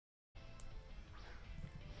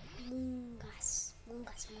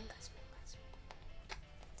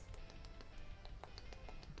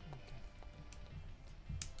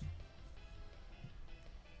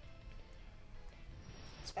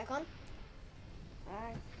It's back on.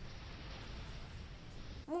 Alright.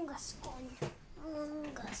 Mungus gone.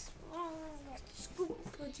 Mungus.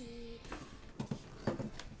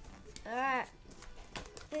 Alright.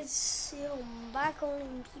 Let's see. I'm back on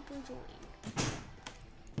and people join.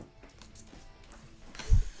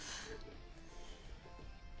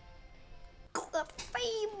 The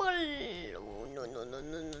fable. Oh, no.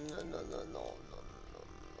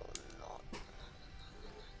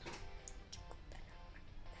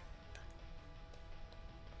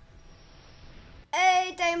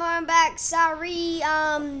 Hey, Damo, I'm back. Sorry,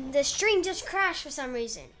 the stream just crashed for some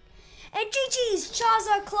reason. And GG's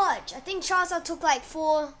Charizard clutch. I think Charizard took like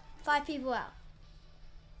 4-5 people out.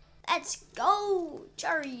 Let's go,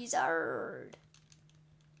 Charizard.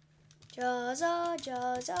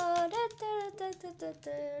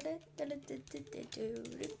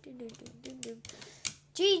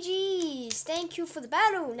 GG's. Thank you for the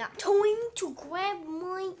battle. Now, time to grab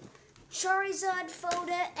my Charizard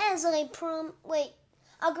folder as I wait.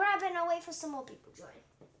 I'll grab it and I'll wait for some more people to join.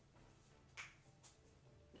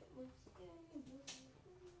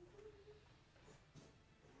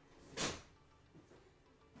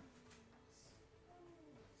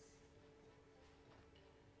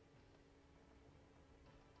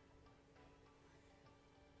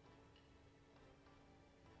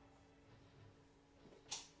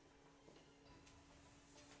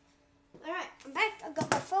 Alright, I'm back. I've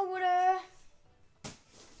got my folder.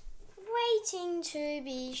 Waiting to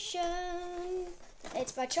be shown.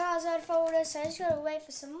 It's my Charizard folder, so I just gotta wait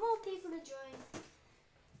for some more people to join.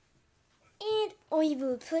 And I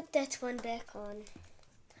will put that one back on.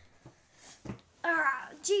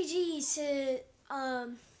 GG's to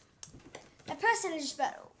a percentage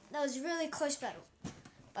battle. That was a really close battle.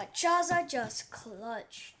 But Charizard just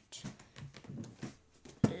clutched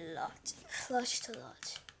a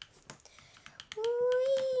lot.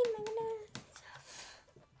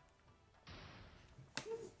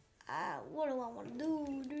 What do I want to do?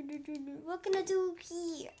 What can I do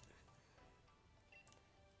here?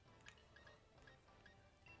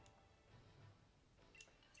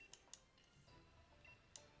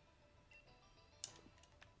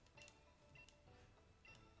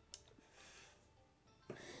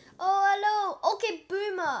 Oh, hello. Okay,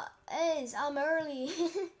 Boomer I'm early.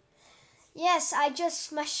 Yes,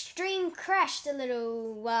 my stream crashed a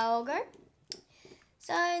little while ago.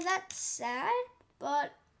 So that's sad,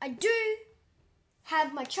 but I do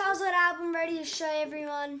have my Charizard album ready to show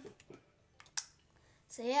everyone.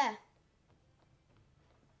 So yeah.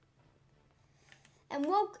 And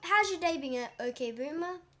how's your day been, okay,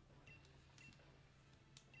 Boomer?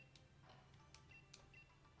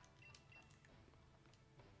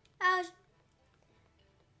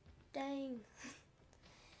 Dang.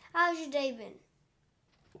 How's your day been?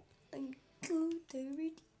 I'm good,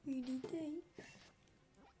 every day.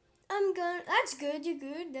 I'm good. That's good. You're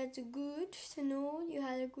good. That's good to know you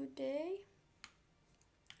had a good day.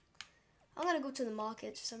 I'm gonna go to the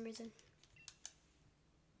market for some reason.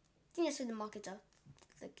 I think that's where the markets are.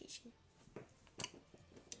 Location.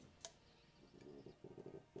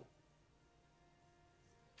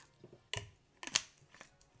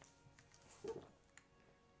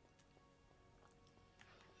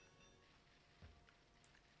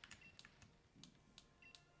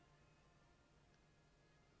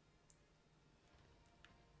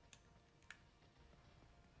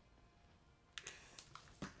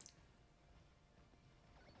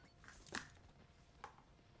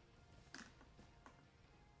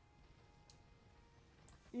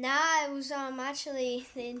 Nah, it was actually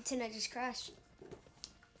the internet just crashed.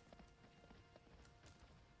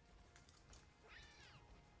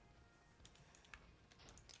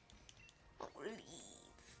 I'll leave.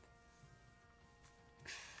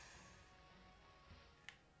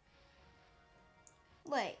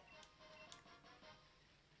 Wait.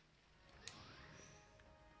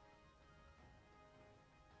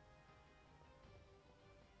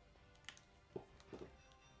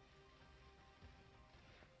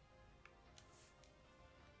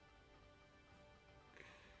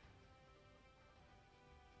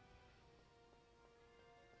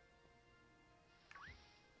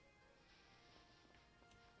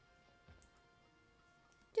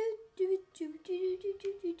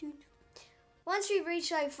 Once we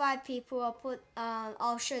reach like 5 people,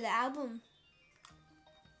 I'll show the album.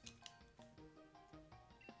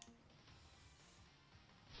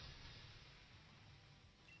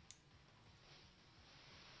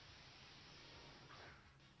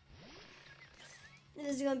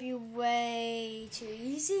 This is gonna be way too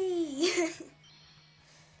easy.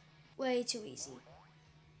 Way too easy.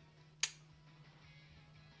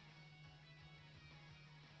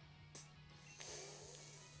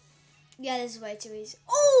 Yeah, this is way too easy.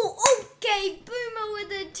 Oh, okay, Boomer with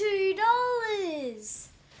the $2.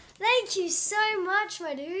 Thank you so much,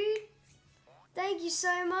 my dude. Thank you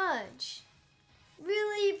so much.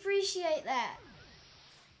 Really appreciate that.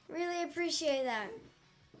 Really appreciate that.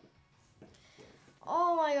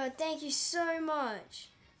 Oh my god, thank you so much.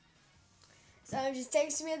 Someone just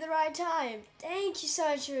texted me at the right time. Thank you so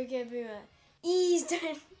much for a good Boomer. Ease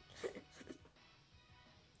don't.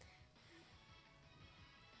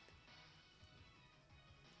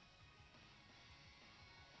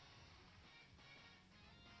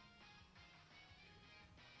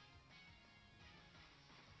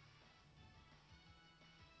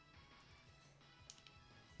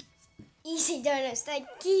 Easy donuts. Thank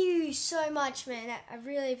you so much, man. I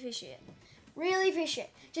really appreciate it. Really appreciate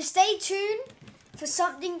it. Just stay tuned for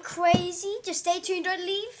something crazy. Just stay tuned. Don't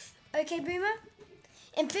leave. Okay, Boomer?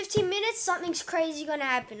 In 15 minutes, something's crazy going to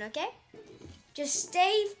happen, okay? Just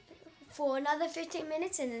stay for another 15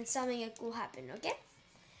 minutes and then something will happen, okay?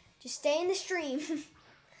 Just stay in the stream.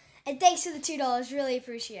 And thanks for the $2. Really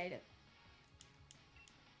appreciate it.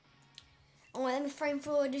 Oh, let me frame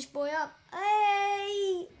forward this boy up.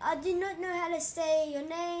 Hey, I did not know how to say your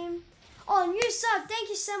name. Oh, new sub. Thank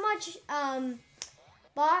you so much,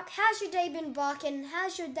 Bark. How's your day been, Bark? And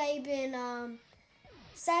how's your day been,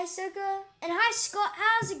 Saisuka? And hi, Scott.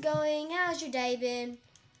 How's it going? How's your day been?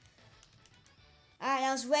 Alright,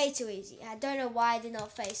 that was way too easy. I don't know why I did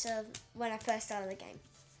not face her when I first started the game.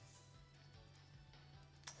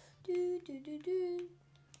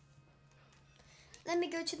 Let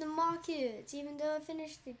me go to the markets, even though I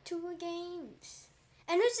finished the 2 games.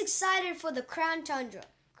 And who's excited for the Crown Tundra?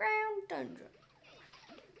 Crown Tundra.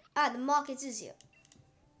 Ah, the markets is here.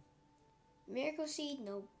 Miracle Seed,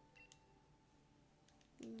 nope.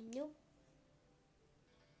 Nope.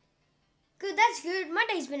 Good, that's good. My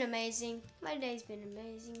day's been amazing. My day's been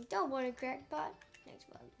amazing. Don't want a crackpot. Next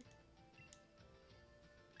button.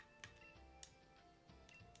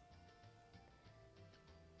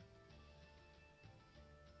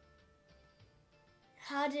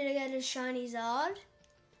 How did I get a shiny Zard?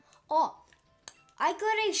 Oh, I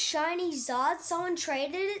got a shiny Zard. Someone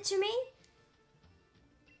traded it to me.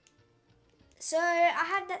 So I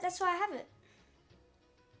have that. That's why I have it.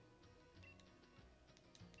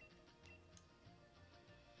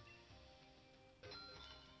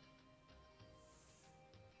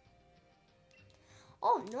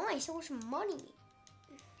 Oh, nice. I want some money.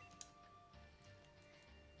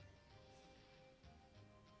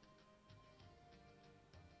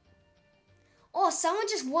 Oh, someone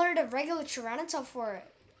just wanted a regular Tyranitar for it.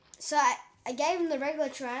 So I gave him the regular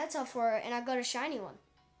Tyranitar for it, and I got a shiny one.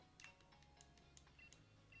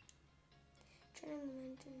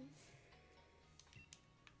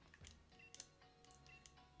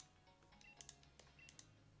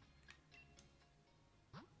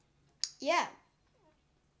 Yeah.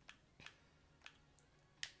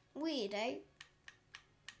 Weird, eh?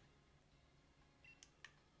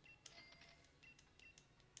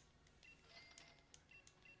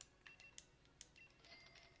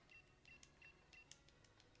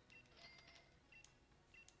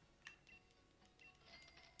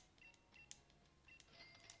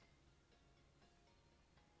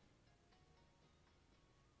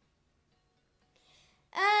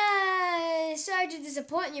 Sorry to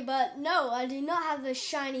disappoint you, but no, I do not have the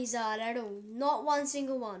shiny Zard at all. Not one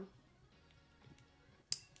single one.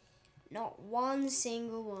 Not one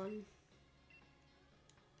single one.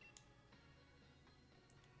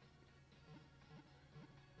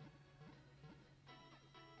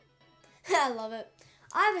 I love it.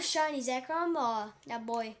 I have a shiny Zekrom. Oh, that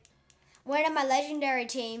boy. Went on my legendary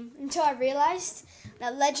team until I realized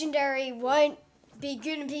that legendary won't be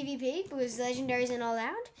good in PvP because legendary isn't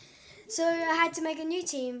allowed. So I had to make a new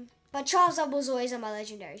team. But Charles was always on my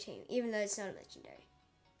legendary team, even though it's not a legendary.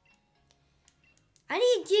 I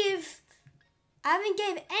haven't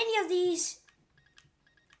gave any of these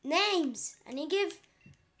names.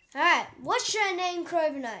 Alright, what's your name,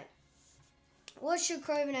 Crovenite? What should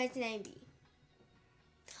Crovenite's name be?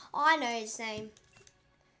 Oh, I know his name.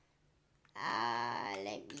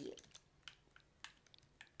 Let me...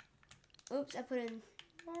 Oops, I put in...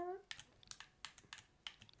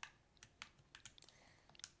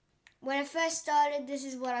 When I first started, this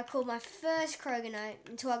is what I called my first Crogonite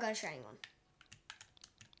until I got a shiny one.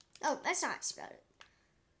 Oh, that's not how I spelled it.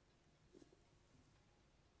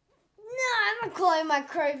 No, I'm not calling my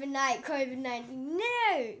Crogonite.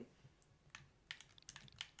 No!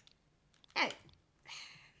 Oh.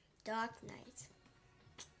 Dark Knight.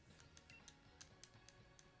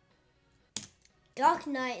 Dark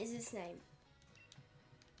Knight is its name.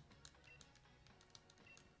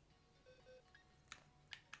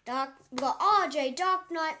 We got RJ,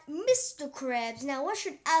 Dark Knight, Mr. Krabs. Now, what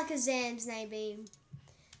should Alakazam's name be?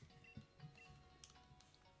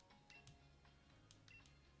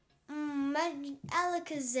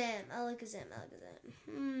 Alakazam.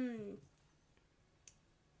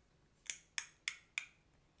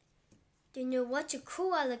 Do you know what to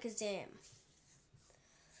call Alakazam?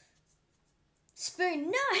 Spoon.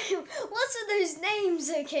 No! What's with those names,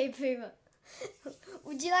 okay, Puma?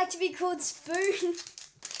 Would you like to be called Spoon?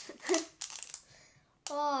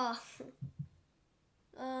 Oh.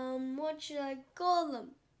 What should I call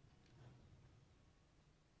them?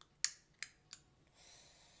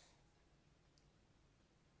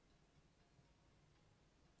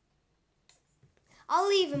 I'll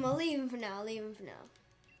leave him for now.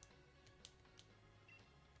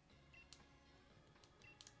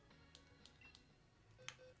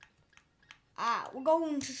 We're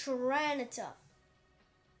going to Tyranitar.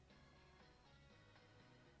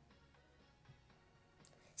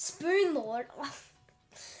 Spoon Lord.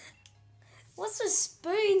 What's with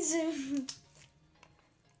spoons?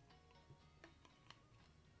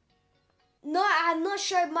 No, I have not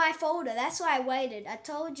showed my folder. That's why I waited. I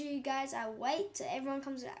told you guys I wait till everyone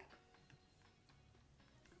comes back.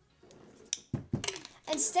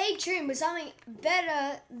 And stay tuned, but something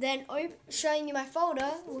better than showing you my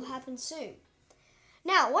folder will happen soon.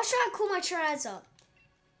 Now, what should I call my Tyranitar?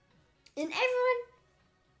 And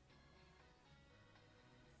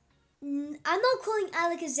everyone, I'm not calling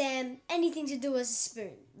Alakazam anything to do with a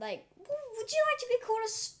spoon. Like, would you like to be called a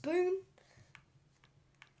spoon?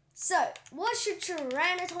 So, what should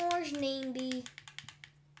Tyranitar's name be?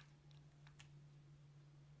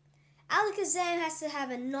 Alakazam has to have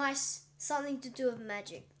a nice something to do with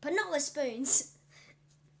magic, but not with spoons.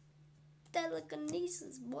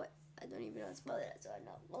 Telekinesis, boy. I don't even know how to spell that, so I'm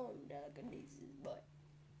not long. Telekinesis, boy.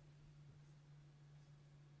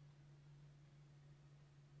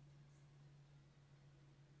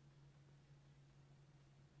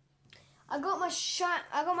 I got my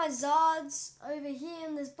Zards over here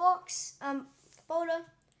in this box. Folder.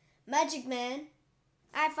 Magic Man.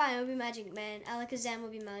 Alright, fine, it'll be Magic Man. Alakazam will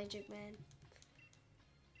be Magic Man.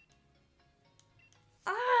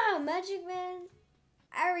 Magic Man.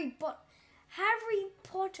 Harry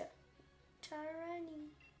Potter. Tranny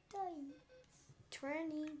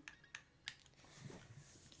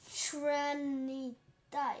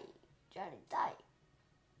Die.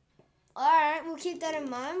 Alright, we'll keep that in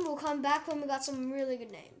mind. We'll come back when we got some really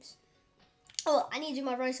good names. Oh, I need to do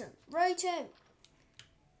my Rotom. Rotom!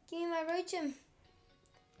 Give me my Rotom.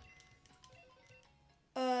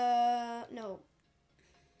 No.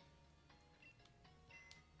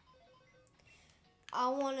 I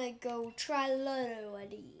want to go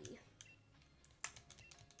Trilody.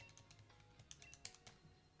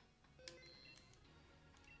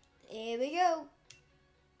 Here we go.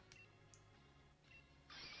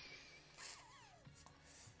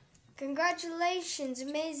 Congratulations,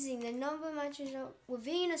 amazing. The number matches up with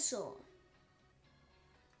Venusaur.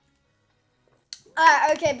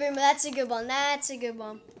 Alright, okay, Boomer, that's a good one.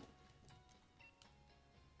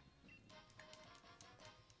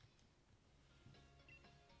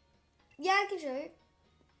 Yeah, I can show you.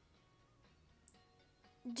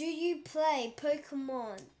 Do you play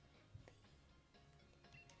Pokemon?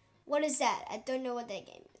 What is that? I don't know what that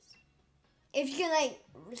game is. If you can, like,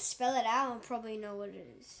 spell it out, I'll probably know what it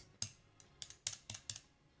is.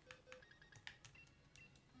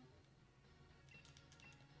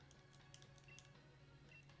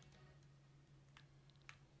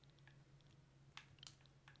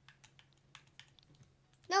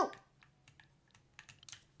 No.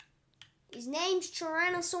 His name's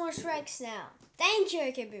Tyrannosaurus Rex now. Thank you,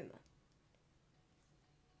 okay, Boomer.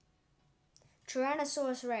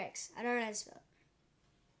 Tyrannosaurus Rex. I don't know how to spell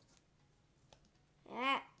it.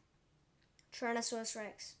 Yeah. Tyrannosaurus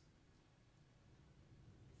Rex.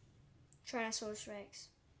 Tyrannosaurus Rex.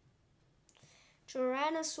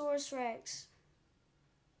 Tyrannosaurus Rex.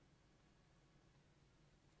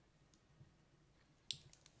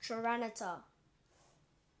 Tyranitar.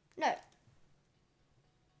 No.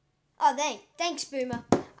 Oh, thanks, Boomer.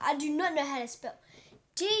 I do not know how to spell.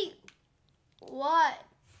 D-Y.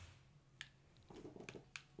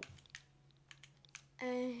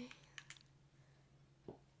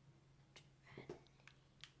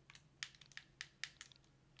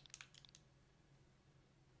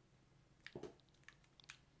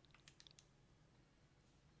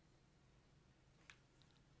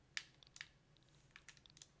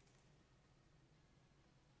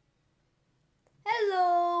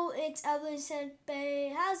 Hello, it's Evelyn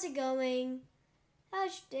Senpai. How's it going?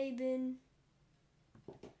 How's your day been?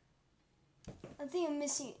 I think I'm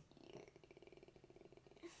missing.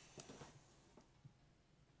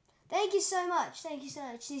 Thank you so much. Thank you so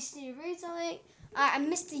much. This did read something. I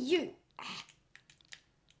missed the U.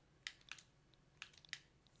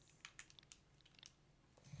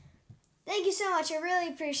 Thank you so much. I really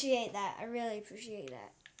appreciate that. I really appreciate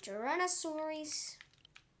that. Tyrannosaurus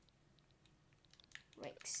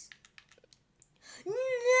Rex.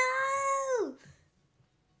 No!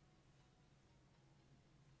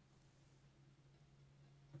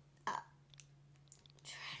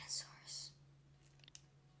 Tyrannosaurus.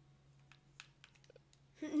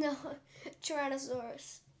 No,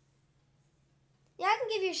 Tyrannosaurus. Yeah, I can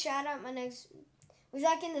give you a shout out my next. Was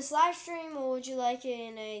that in this live stream or would you like it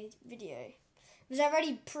in a video? Because I've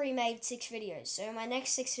already pre-made 6 videos, so my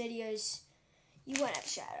next 6 videos, you won't have a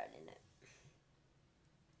shout out in it.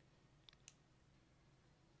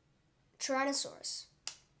 Tyrannosaurus.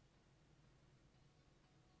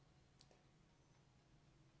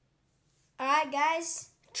 Alright guys,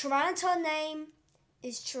 Tyrannosaur name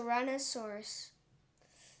is Tyrannosaurus.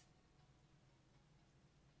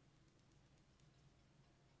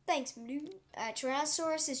 Thanks, dude.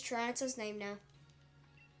 Tyrannosaurus is Tyrannosaur's name now.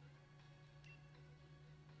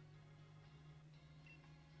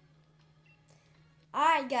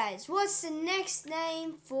 Alright guys, what's the next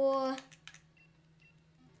name for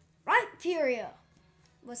Rhyperia?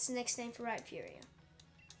 What's the next name for Rhyperia?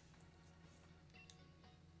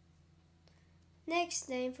 Next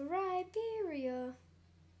name for Rhyperia.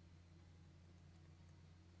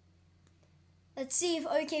 Let's see if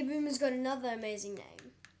OK Boomer's got another amazing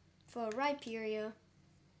name for Rhyperia.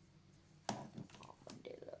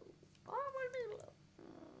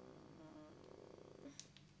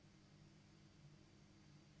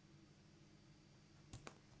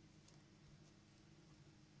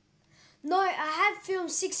 No, I have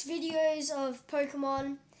filmed 6 videos of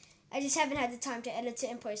Pokemon. I just haven't had the time to edit it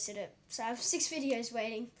and post it. So I have 6 videos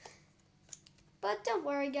waiting. But don't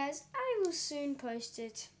worry guys, I will soon post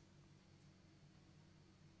it.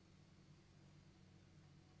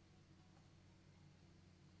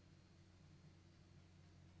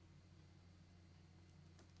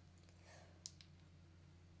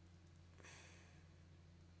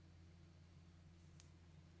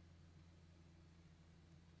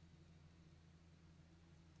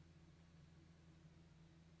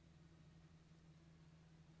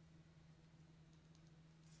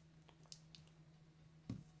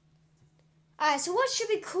 Alright, so what should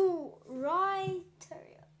we call Rhyteria?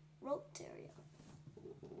 Roteria.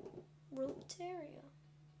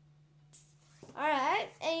 Alright,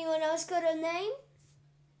 anyone else got a name?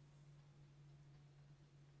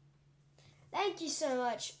 Thank you so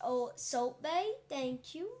much, old Salt Bay.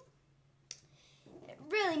 Thank you. It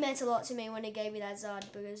really meant a lot to me when they gave me that Zard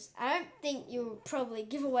because I don't think you'll probably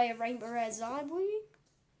give away a Rainbow Red Zard, will you?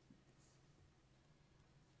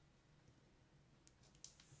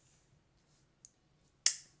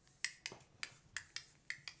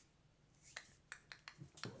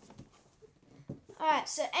 Alright,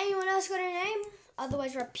 so anyone else got a name?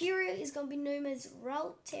 Otherwise, Rhyperia is going to be known as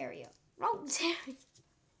Roteria. Roteria.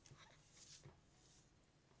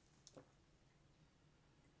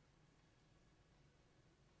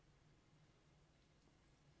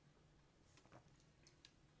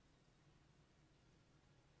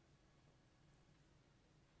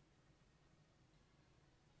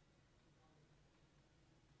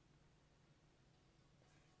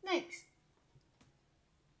 Thanks.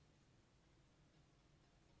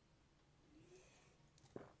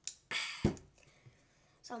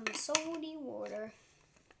 Some salty water.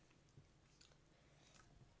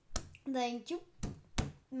 Thank you.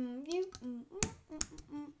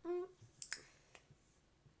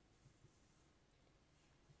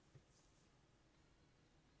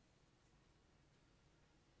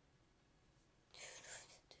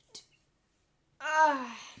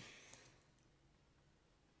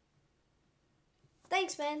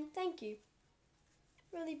 Thanks, man. Thank you.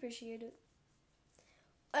 Really appreciate it.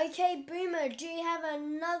 Okay, Boomer, do you have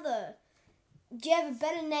another? Do you have a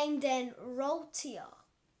better name than Roteria?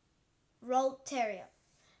 Roteria.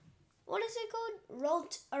 What is it called?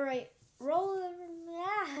 I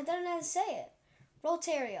don't know how to say it.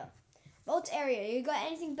 Roteria. Roteria. You got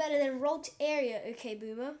anything better than Roteria? Okay,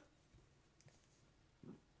 Boomer.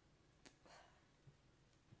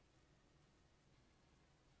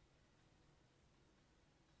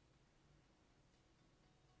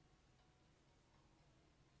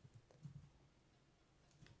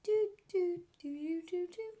 Do.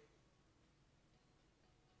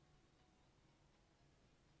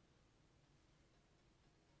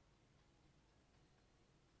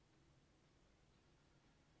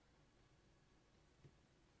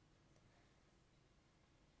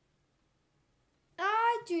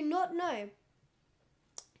 do not know.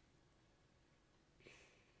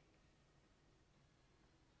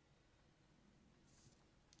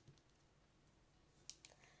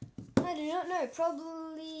 I do not know.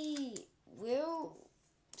 Probably will.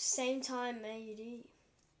 Same time AD.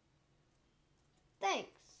 Thanks.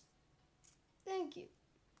 Thank you.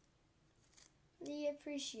 We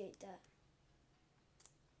appreciate that.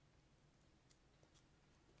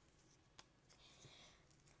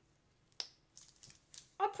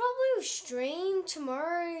 I'll probably stream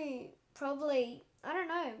tomorrow. Probably, I don't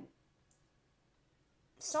know.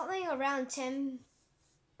 Something around 10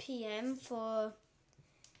 p.m. for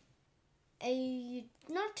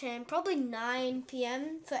not 10, probably 9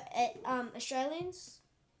 p.m. for Australians.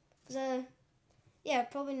 So, yeah,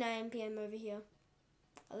 probably 9 p.m. over here.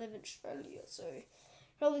 I live in Australia, so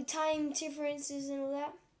probably time differences and all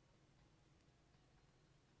that.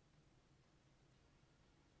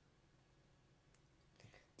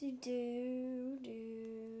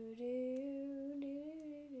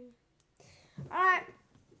 Alright,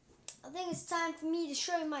 I think it's time for me to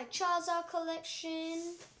show my Charizard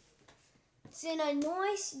collection. It's in a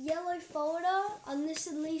nice yellow folder,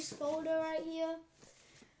 unlisted leaves folder right here.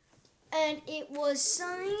 And it was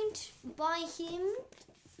signed by him.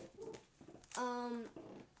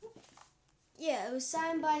 Yeah, it was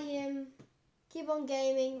signed by him. Keep on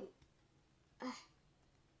gaming.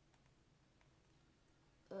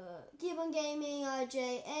 Keep on gaming,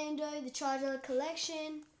 RJ Ando, the Charizard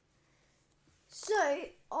collection. So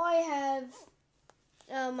I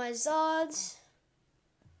have my Zards.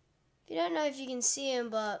 You don't know if you can see him,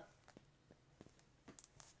 but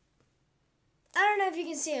I don't know if you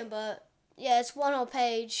can see him, but yeah, it's one whole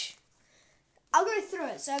page. I'll go through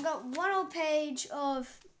it. So I got one whole page of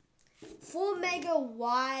 4 Mega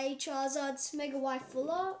Y Charizards, Mega Y Full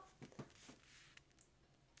Art.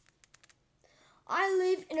 I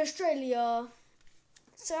live in Australia,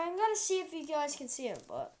 so I'm gonna see if you guys can see him,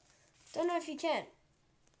 but don't know if you can.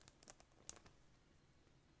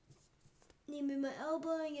 Need to move my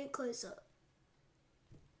elbow and get closer.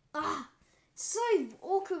 So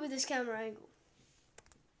awkward with this camera angle.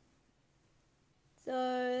 So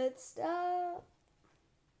let's start.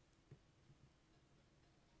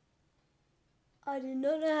 I do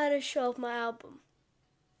not know how to show off my album.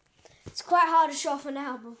 It's quite hard to show off an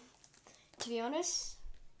album, to be honest.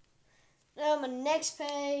 Now my next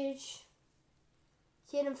page.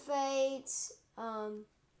 Hidden Fates.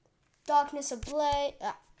 Darkness Ablaze.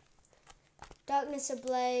 Darkness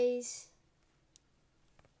Ablaze.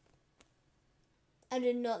 I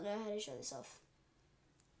do not know how to show this off.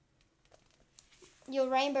 Your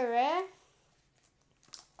Rainbow Rare.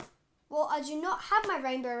 Well, I do not have my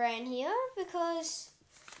Rainbow Rare in here because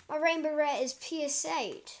my Rainbow Rare is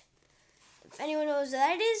PSA'd. If anyone knows what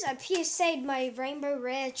that is, I PSA'd my Rainbow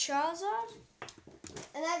Rare Charizard.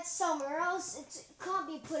 And that's somewhere else. It can't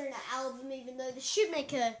be put in an album, even though they should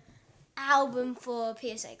make an album for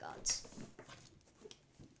PSA cards.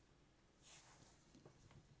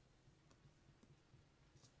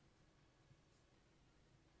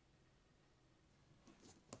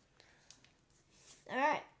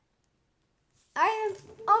 Alright.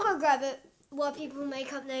 I'll go grab it while people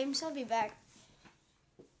make up names. I'll be back.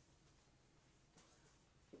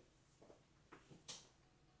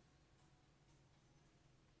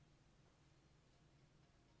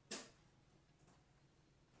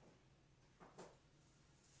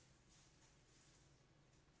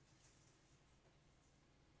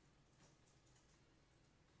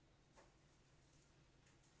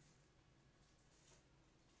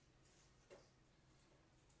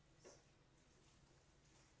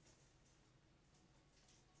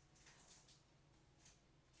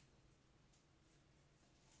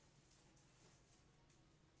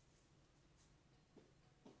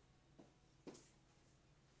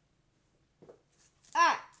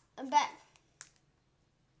 Alright, I'm back.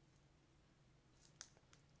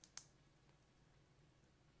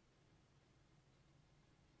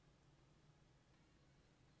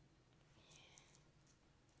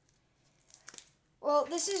 Well,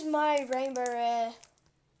 this is my Rainbow Rare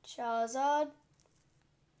Charizard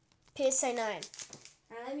PSA 9.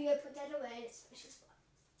 Now let me go put that away in its special spot.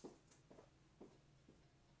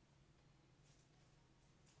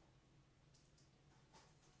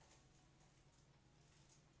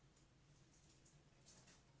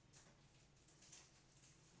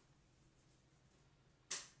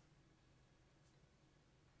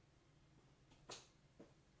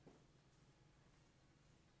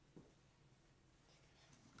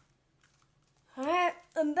 Alright,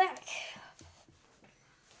 I'm back.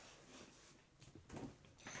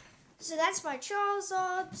 So that's my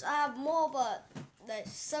Charizards. I have more, but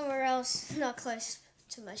That's somewhere else, not close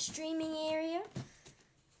to my streaming area.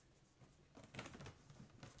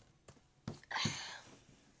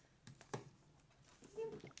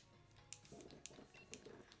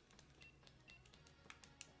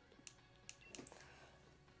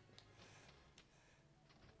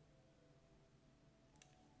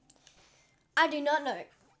 I do not know.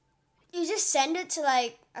 You just send it to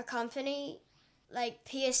like a company, like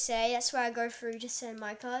PSA. That's where I go through to send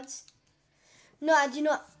my cards. No, I do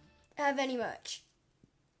not have any merch.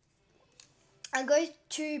 I go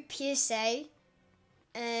to PSA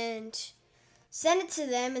and send it to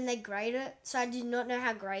them and they grade it. So I do not know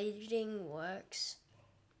how grading works.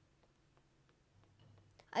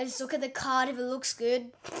 I just look at the card if it looks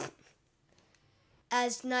good.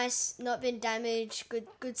 As nice, not been damaged,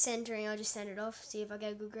 good centering, I'll just send it off, see if I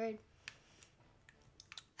get a good grade.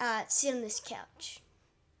 Sit on this couch.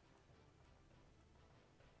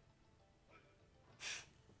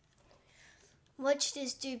 Watch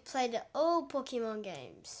this dude play the old Pokemon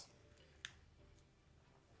games.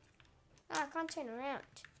 I can't turn around.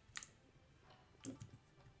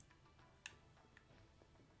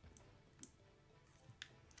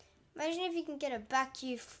 Imagine if you can get a back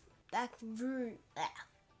room.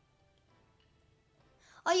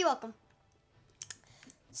 Oh, you're welcome.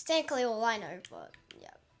 It's technically all I know, but yeah.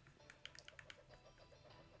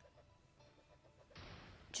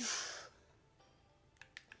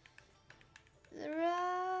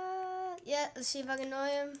 Yeah, let's see if I can annoy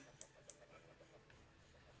him.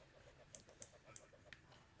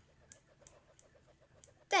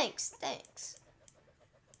 Thanks.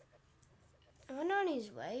 I went on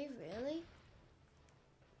his way, really?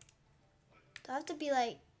 Do I have to be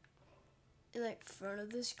like in front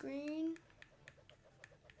of the screen?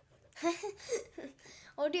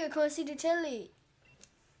 Oh dear, I can't see the telly.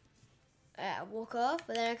 I walk off,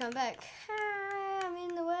 but then I come back. Hi, I'm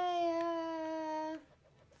in the way.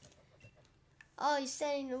 Oh, you're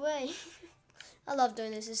standing in the way. I love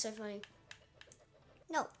doing this, it's so funny.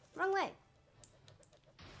 No, wrong way.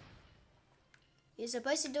 You're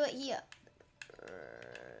supposed to do it here.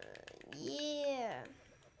 Yeah.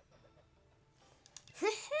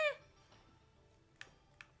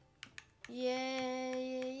 Yeah.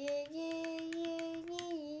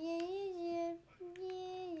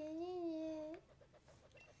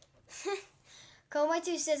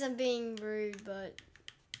 Komaito says I'm being rude, but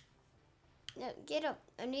no, get up.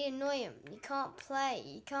 I need to annoy him. You can't play.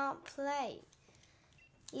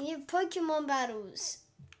 You need Pokemon battles.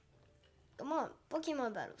 Come on,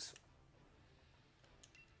 Pokemon battles.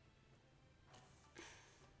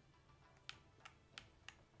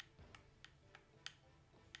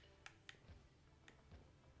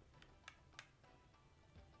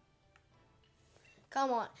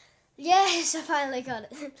 Come on. Yes, I finally got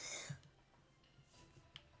it.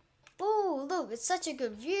 Oh, look, it's such a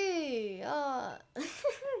good view. Oh.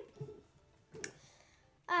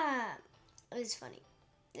 This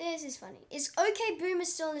is funny. Is OK Boomer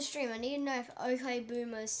still in the stream? I need to know if OK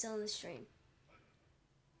Boomer is still in the stream.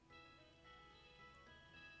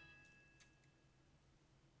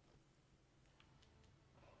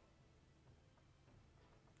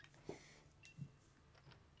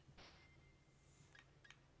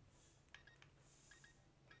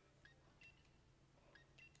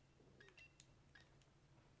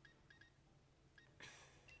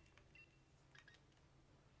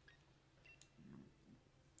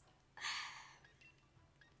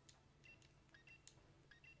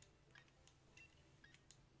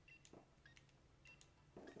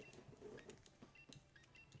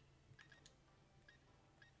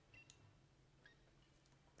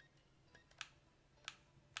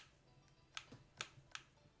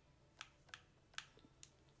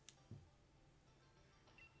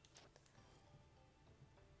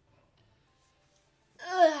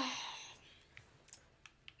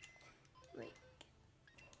 Wait.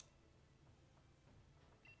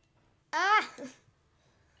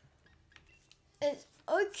 Is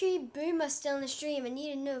OK Boomer still in the stream? I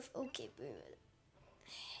need to know if OK Boomer.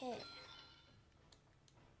 Hey.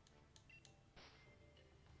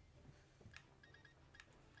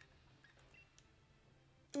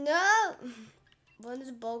 No! When is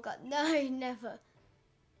the ball got? No, never.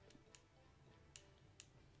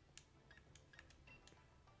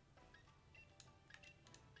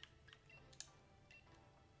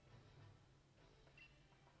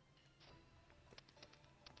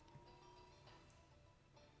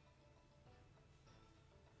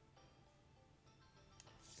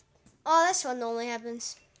 Oh, that's what normally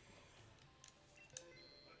happens.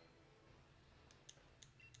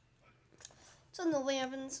 That's what normally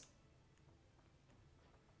happens.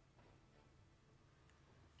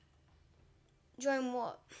 Join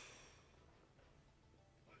what?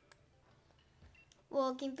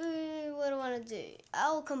 Walking boo. What do I want to do?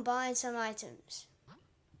 I'll combine some items.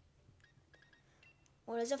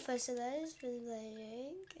 What is a fertilizer?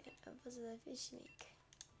 Fertilizer fish snake.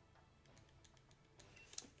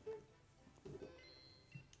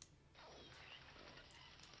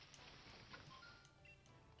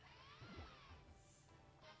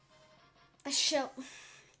 A shell.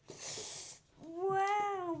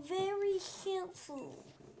 Wow, very helpful.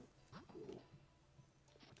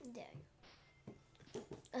 There.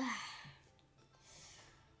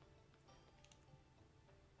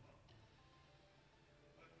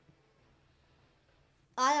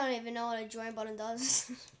 I don't even know what a join button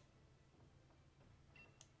does.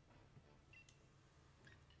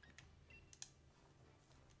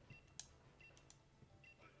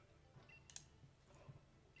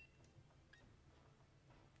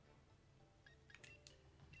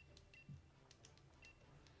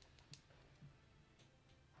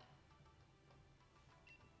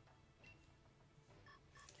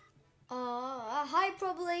 Hi,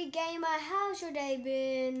 probably gamer. How's your day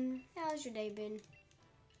been? How's your day been?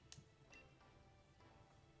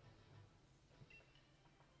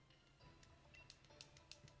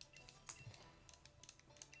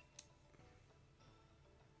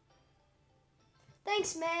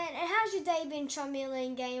 Thanks, man. And how's your day been,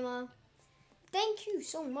 Charmeleon Gamer? Thank you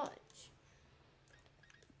so much.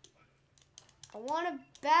 I want to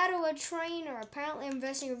battle a trainer. Apparently, I'm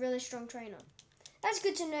versing a really strong trainer. That's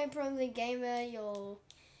good to know, probably gamer. You're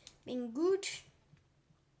being good.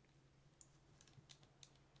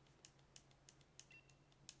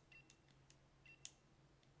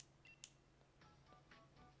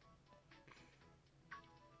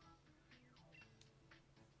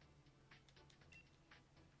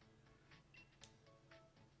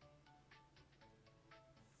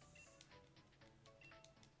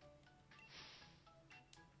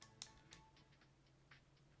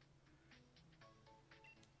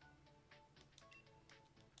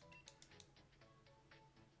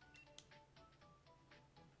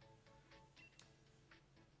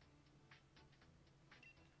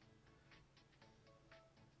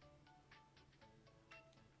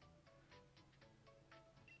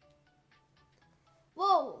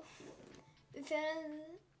 Whoa.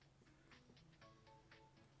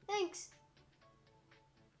 Thanks.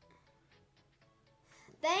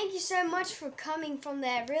 Thank you so much for coming from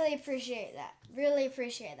there. Really appreciate that. Really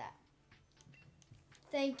appreciate that.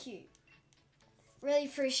 Thank you. Really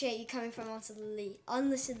appreciate you coming from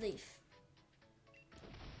Unlisted Leaf.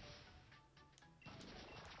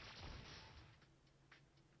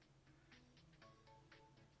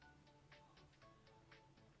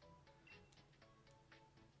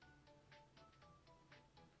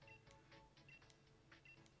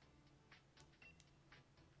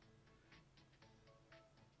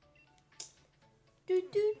 Do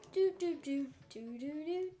do do do do do do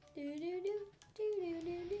do do do do do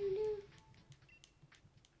do do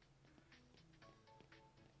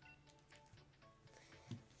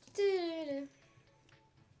do.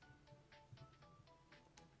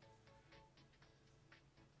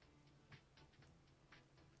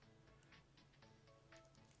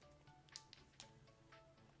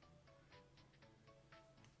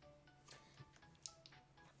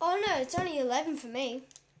 Oh no, it's only 11 for me.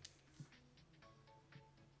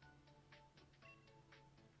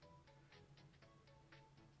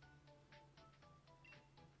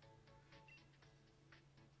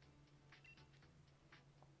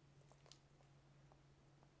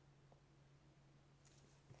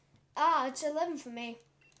 Ah, it's 11 for me.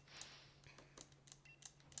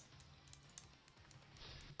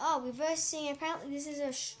 Oh, we're versing. Apparently, this is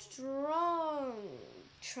a strong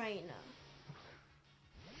trainer.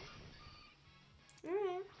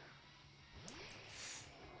 Alright.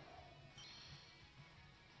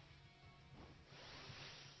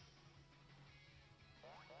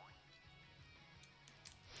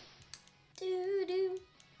 Do do.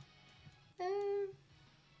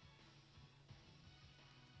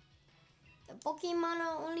 The Pokemon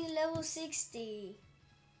are only level 60.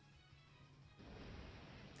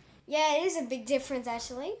 Yeah, it is a big difference,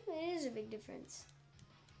 actually. It is a big difference.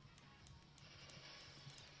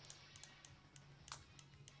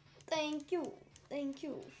 Thank you. Thank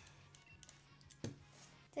you.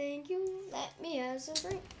 Thank you. Let me have some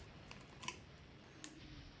drink.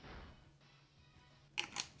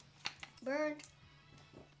 Burn.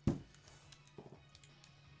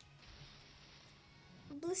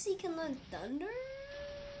 Blissey can learn Thunder?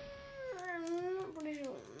 I'm not pretty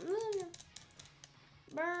sure.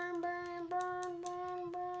 Burn, burn, burn,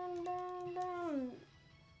 burn, burn, burn, burn.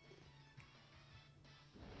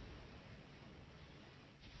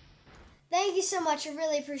 Thank you so much. I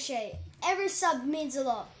really appreciate it. Every sub means a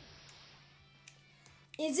lot.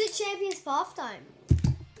 Is it Champions Path time?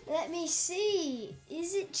 Let me see.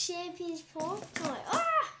 Is it Champions Path time?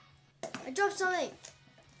 Ah! I dropped something.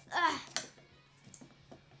 Ah!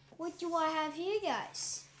 What do I have here,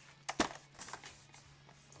 guys?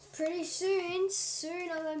 Pretty soon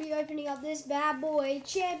I'm going to be opening up this bad boy.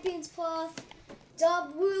 Champions Path.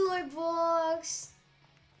 Dub Willow box.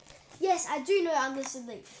 Yes, I do know Unlisted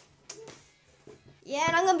Leaf. Yeah,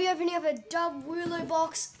 and I'm going to be opening up a Dub Willow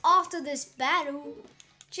box after this battle.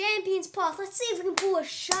 Champions Path. Let's see if we can pull a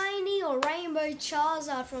shiny or rainbow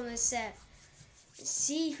Charizard from this set. Let's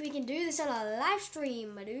see if we can do this on a live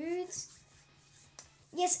stream, my dudes.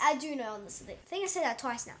 Yes, I do know Unlisted Leaf. I think I said that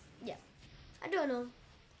twice now. Yeah, I do know.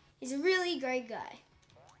 He's a really great guy.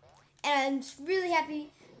 And I'm really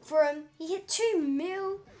happy for him. He hit 2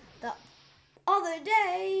 mil the other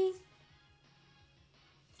day.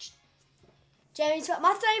 Jamie's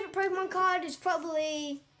my favorite Pokemon card is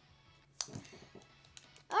probably,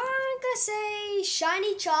 I'm gonna say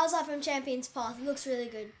Shiny Charizard from Champions Path. It looks really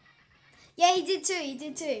good. Yeah, he did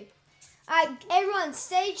too. Alright, everyone,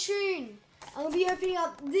 stay tuned. I'm gonna be opening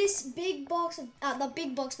up this big box of, not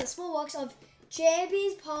big box, but small box of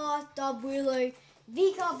Champions Path Dub Willow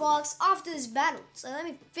V-Card box after this battle. So let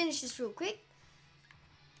me finish this real quick.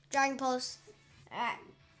 Dragon Pulse.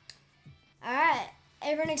 Alright.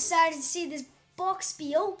 Everyone excited to see this box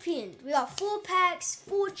be opened. We got 4 packs,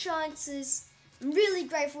 4 chances. I'm really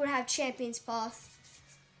grateful to have Champions Path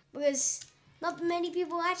because not many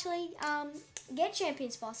people actually get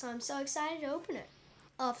Champions Path, so I'm so excited to open it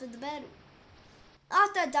after the battle.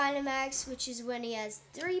 After Dynamax, which is when he has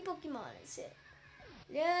 3 Pokemon, that's it.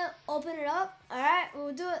 Yeah, open it up. Alright,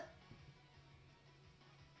 we'll do it.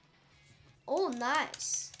 Oh,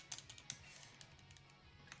 nice.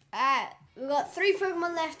 Alright, we've got 3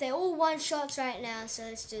 Pokemon left. They're all one-shots right now, so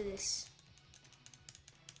let's do this.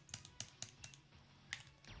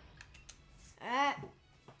 Alright.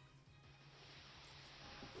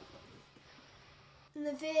 In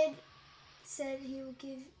the vid, said he will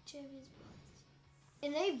give Champions Path.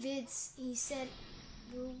 In a vids, he said,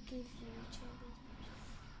 we'll give you Champions Path.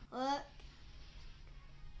 What?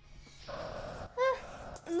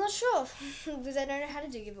 I'm not sure, because I don't know how to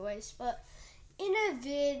do giveaways, but in a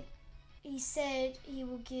vid, he said he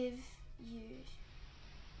will give you.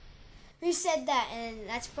 Who said that? And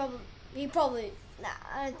that's probably, nah,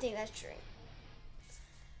 I don't think that's true.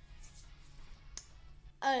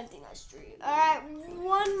 I don't think that's true. Alright,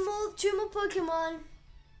 2 more Pokemon.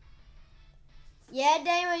 Yeah,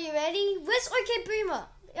 Dame, are you ready? Where's OK Boomer?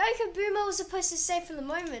 OK Boomer was supposed to stay for the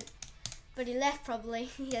moment, but he left probably.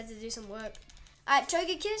 He had to do some work. Alright,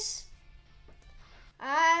 Togekiss.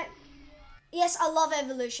 Alright. Yes, I love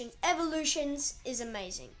Evolution. Evolutions is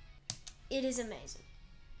amazing. It is amazing.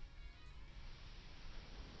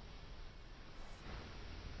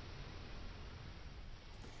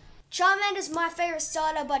 Charmander's my favorite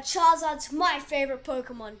starter, but Charizard's my favorite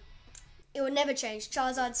Pokemon. It will never change.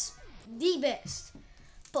 Charizard's the best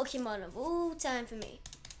Pokemon of all time for me.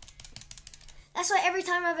 That's why every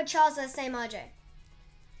time I have a Charizard, it's named RJ.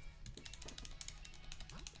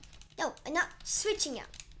 No, I'm not switching out.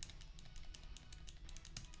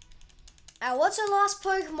 Alright, what's our last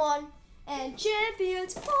Pokemon? And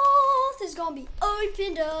Champions Path is gonna be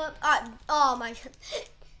opened up. Oh my god.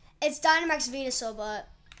 It's Dynamax Venusaur, but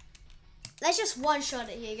let's just one-shot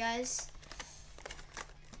it here, guys.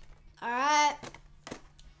 Alright.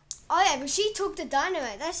 Oh yeah, but she took the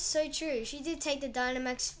Dynamax. That's so true. She did take the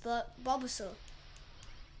Dynamax Bulbasaur.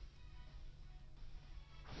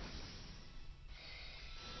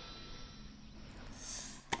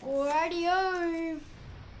 Alrighty-o.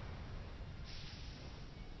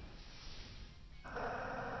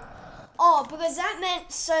 Oh, because that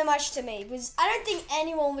meant so much to me. Because I don't think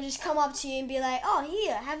anyone would just come up to you and be like, oh,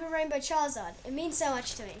 here, have a Rainbow Charizard. It means so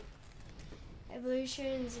much to me.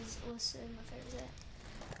 Evolutions is also my favorite set.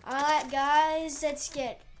 Alright, guys, let's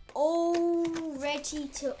get all ready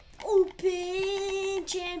to open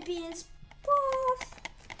Champions Path.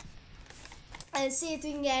 And see if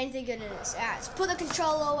we can get anything good in this. Alright, let's put the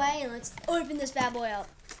controller away and let's open this bad boy up.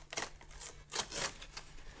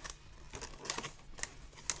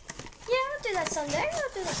 Do that someday.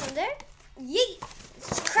 I'll do that someday. Yeet!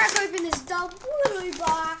 Let's crack open this Dub Willow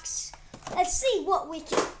box. Let's see what we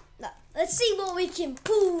can. No, let's see what we can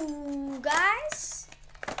pull, guys.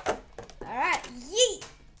 All right, yeet!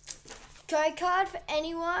 Code card for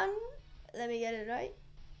anyone. Let me get it right.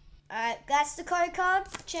 All right, that's the code card.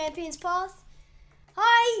 Champions Path.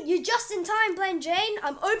 Hi, you're just in time, Blaine Jane.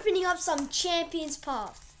 I'm opening up some Champions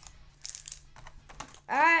Path.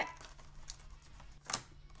 All right.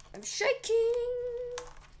 I'm shaking.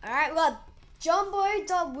 Alright, we got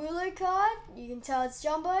Jumbo.Wooloo card. You can tell it's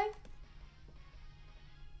Jumbo.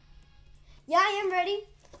 Yeah, I am ready.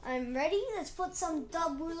 I'm ready. Let's put some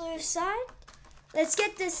Wooloo aside. Let's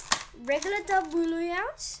get this regular Wooloo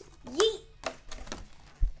out. Yeet.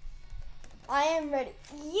 I am ready.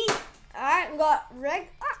 Yeet. Alright, we got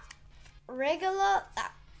regular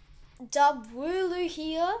Wooloo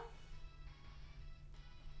here.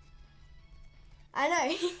 I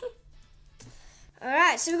know.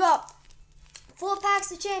 Alright, so we got 4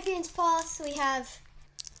 packs of Champions Pass. We have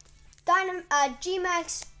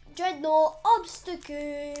G-Max, Dreadnought,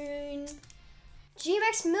 Obstacoon,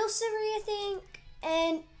 G-Max Milcery, I think,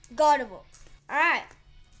 and Gardevoir. Alright,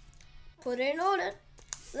 put it in order.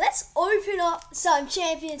 Let's open up some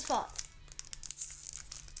Champions Pass.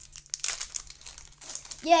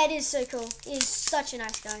 Yeah, it is so cool. He is such a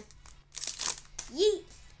nice guy. Yeet.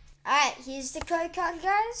 Alright, here's the code card,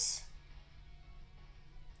 guys.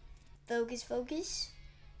 Focus, focus.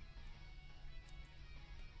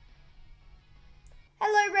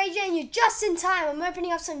 Hello, Ray Jane. You're just in time. I'm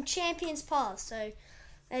opening up some Champions Pass, so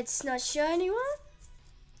let's not show anyone.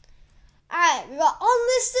 Alright, we got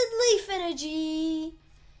Unlisted Leaf Energy,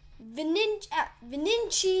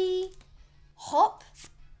 Veninci, Hop,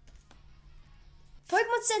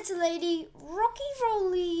 Pokemon Center Lady, Rocky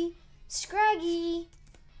Rolly, Scraggy,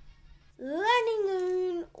 Lightning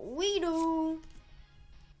Loon, Weedle,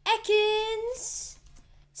 Ekans,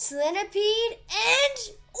 Slenipede, and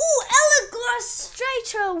Elagos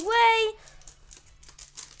straight away.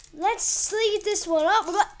 Let's sleeve this one up.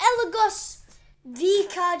 We got Elagos V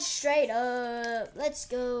card straight up. Let's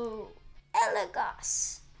go.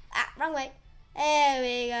 Elagos. Wrong way. There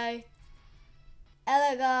we go.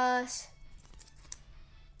 Elagos.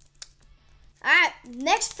 Alright,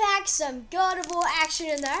 next pack, some Gardevoir action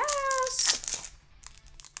in the house.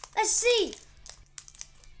 Let's see.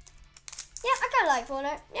 Yeah, I kind of like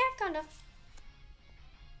Fortnite. Yeah, kind of.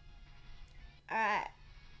 Alright.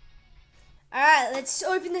 Alright, let's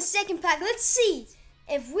open the second pack. Let's see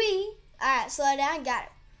if we... Alright, slow down. Got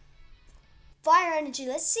it. Fire Energy.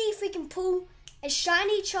 Let's see if we can pull a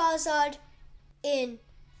shiny Charizard in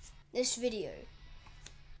this video.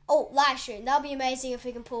 Oh, live stream. That'll be amazing if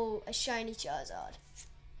we can pull a shiny Charizard.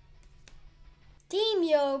 Team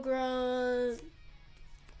Yogron.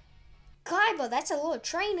 Kaiba, that's a lot of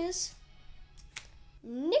trainers.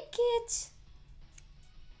 Nickit.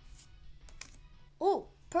 Oh,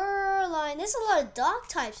 Purrline. There's a lot of dark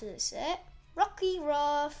types in this set. Rocky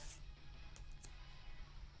Ruff.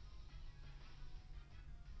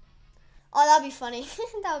 Oh, that'll be funny.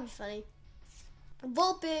 That'll be funny.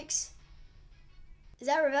 Vulpix. Is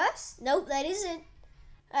that reverse? Nope, that isn't.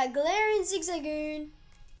 Galarian Zigzagoon.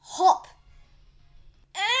 Hop.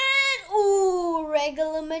 And, ooh,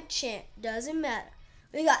 regular Machamp. Doesn't matter.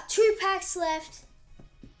 We got 2 packs left.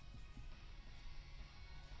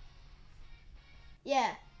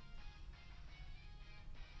 Yeah.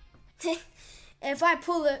 If I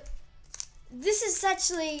pull it, this is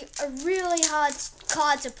actually a really hard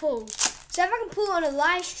card to pull. So if I can pull it on a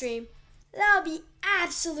live stream, that'll be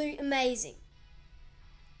absolute amazing.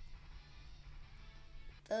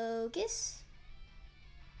 Focus.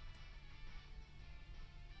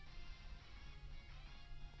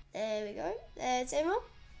 There we go. There's everyone.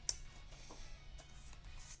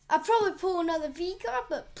 I'll probably pull another V card,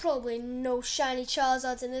 but probably no shiny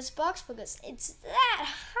Charizards in this box because it's that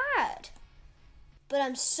hard. But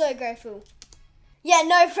I'm so grateful. Yeah,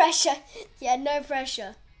 no pressure. Yeah, no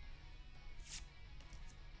pressure.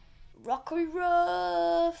 Rocky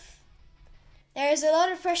Ruff. There is a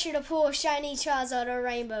lot of pressure to pull a shiny Charizard or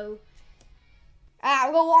Rainbow.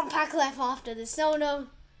 I've got 1 pack left after this. No.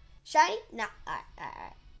 Shiny? Nah.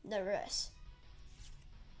 Alright. The rest.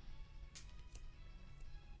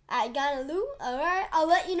 Alright, Ganaloo. Alright. I'll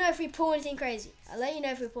let you know if we pull anything crazy.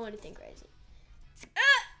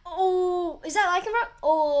 Oh, is that Lycanroc?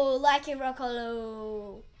 Oh, Lycanroc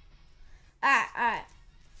Hollow. Alright.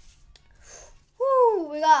 Woo,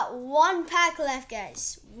 we got 1 pack left,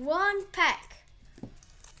 guys. 1 pack.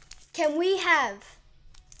 Can we have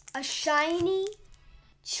a shiny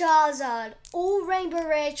Charizard, all Rainbow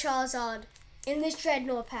Rare Charizard in this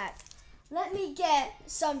Dreadnought pack? Let me get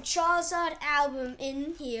some Charizard album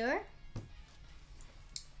in here.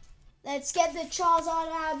 Let's get the Charizard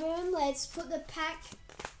album. Let's put the pack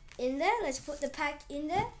in there.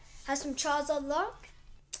 Have some Charizard luck.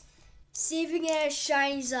 See if we can get a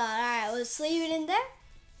shiny Zard. Alright, let's leave it in there.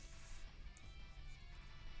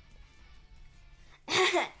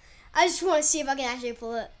 I just want to see if I can actually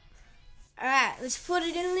pull it. Alright, let's put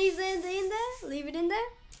it in, leave it in there.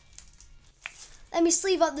 Let me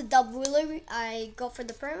sleeve up the double willow I got for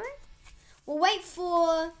the promo. We'll wait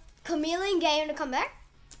for Chameleon Game to come back.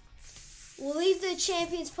 We'll leave the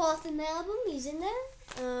Champions Path in the album. He's in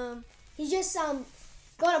there. He's just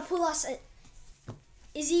gonna pull us.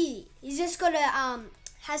 He's just gonna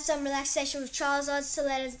have some relaxation with Charizard to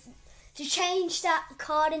let us to change that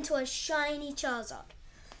card into a shiny Charizard.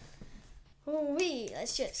 Ooh-wee,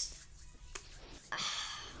 let's just.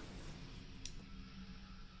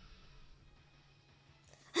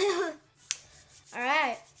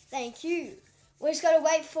 Alright, thank you. We're just gonna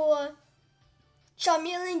wait for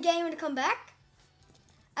Charmeleon Gamer to come back.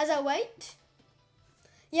 As I wait.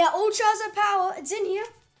 Yeah, all Charizard power, it's in here.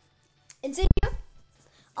 It's in here.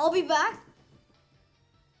 I'll be back.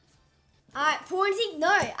 Alright, Pointy, no,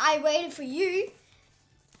 I waited for you.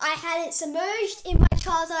 I had it submerged in my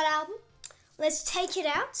Charizard album. Let's take it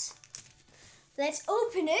out. Let's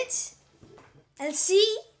open it and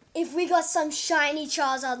see if we got some shiny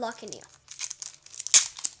Charizard luck in here.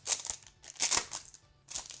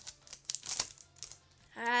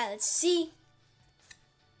 Alright, let's see.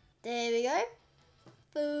 There we go.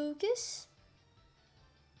 Focus.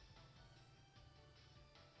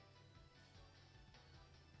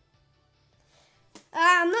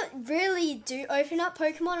 I'm not really do open up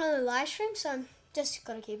Pokemon on the live stream, so I'm just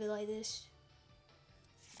gonna keep it like this.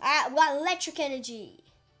 Alright, we got Electric Energy.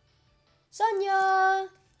 Sonia!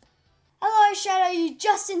 Hello, Shadow, you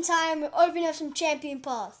just in time. We're opening up some Champion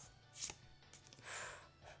Path.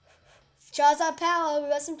 Charizard power, we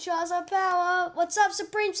got some Charizard power. What's up,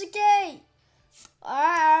 Supreme Sake?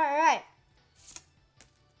 Alright.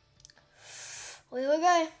 Here we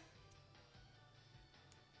go.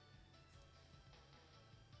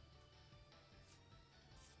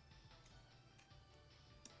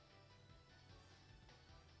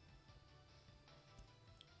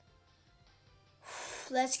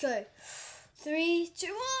 Let's go. 3, 2,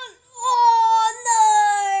 1. Oh,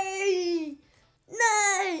 no!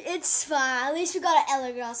 No, it's fine. At least we got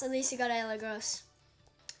an Elagros.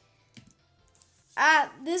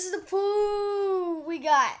 This is the pool. We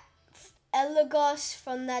got Elagros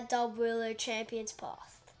from that Double Willow Champions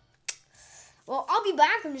Path. Well, I'll be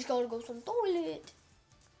back. I'm just going to go to the toilet.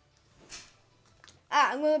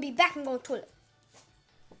 I'm going to be back. I'm going to the toilet.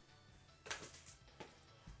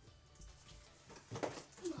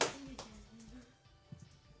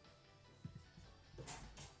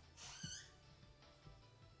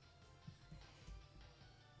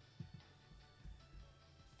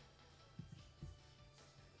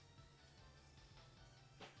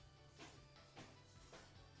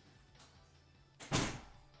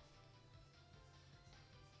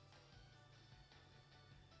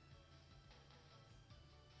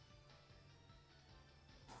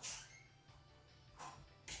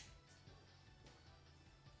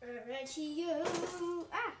 Right here.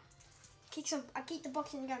 I kicked the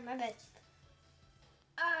box in the ground, my bad.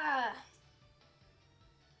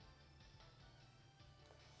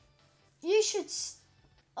 You should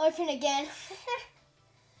open again.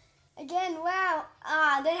 Again, wow.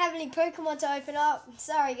 I don't have any Pokemon to open up.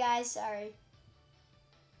 Sorry guys, sorry.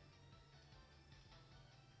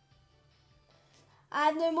 I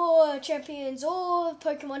have no more champions or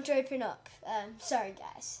Pokemon to open up. Sorry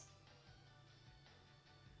guys.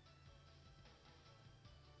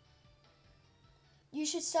 You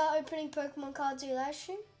should start opening Pokemon cards in your live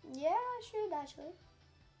stream? Yeah, I should actually.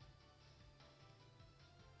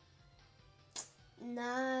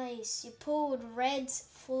 Nice. You pulled Red's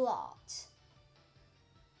full art.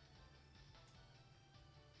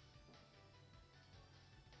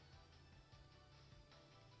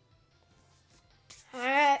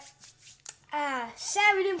 Alright.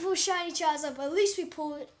 Sad we didn't pull Shiny Charizard, but at least we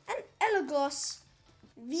pulled an Elagros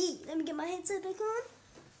V. Let me get my headset back on.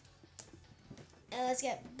 And let's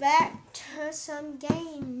get back to some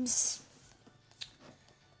games.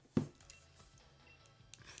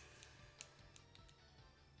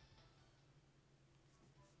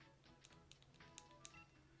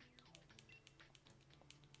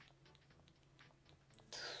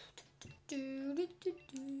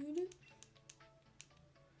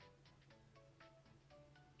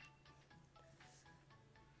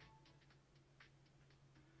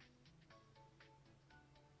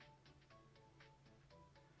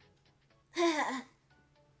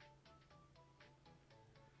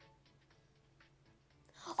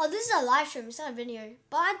 Oh, this is a live stream, it's not a video.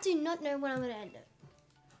 But I do not know when I'm going to end it.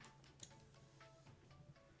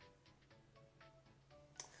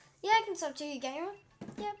 Yeah, I can sub to you, gamer.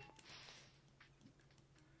 Yep.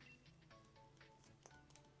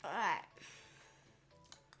 Alright.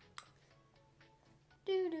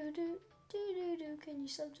 Can you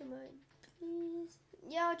sub to mine, Please.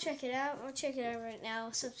 Yeah, I'll check it out. I'll check it out right now.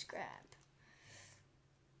 Subscribe.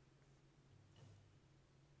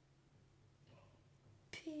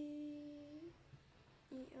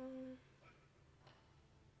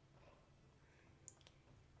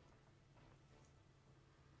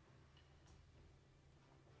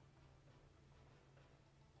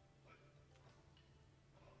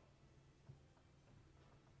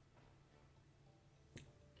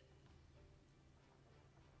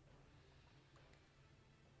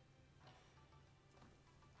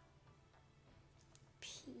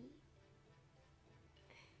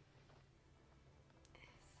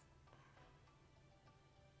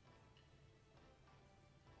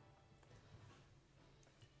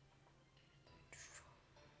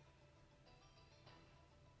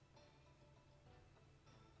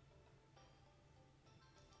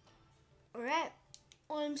 Alright,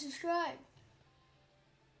 unsubscribe.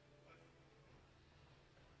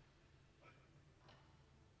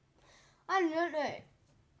 I don't know.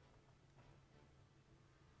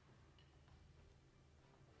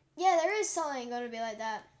 Yeah, there is something gonna be like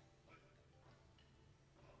that.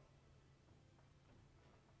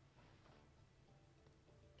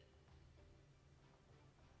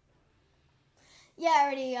 Yeah, I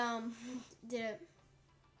already did it.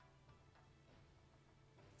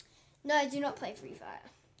 No, I do not play Free Fire.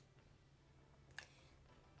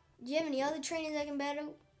 Do you have any other trainers I can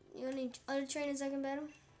battle? You have any other trainers I can battle?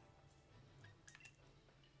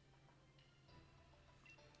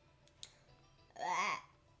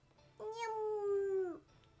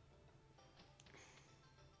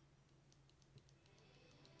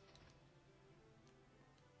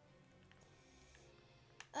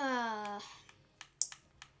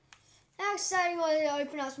 How exciting was it to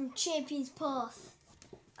open up some Champions Path?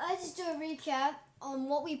 I just do a recap on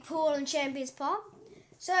what we pulled on Champions Path.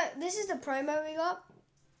 So this is the promo we got.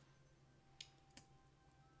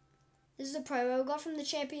 This is the promo we got from the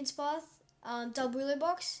Champions Path double willow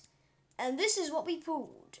box. And this is what we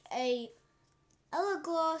pulled. A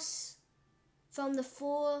Elagloss from the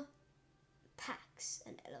 4 packs.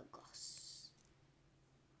 An Elagloss.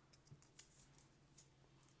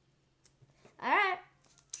 Alright.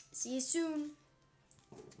 See you soon.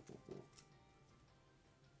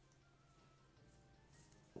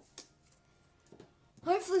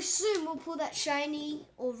 Hopefully soon we'll pull that shiny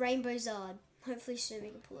or rainbow Zard. Hopefully soon we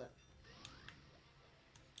can pull it.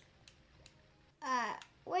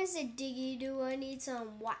 Where's the diggy do? I need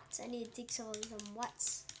some watts. I need to dig some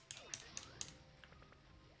watts.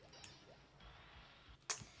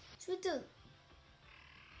 Should we do?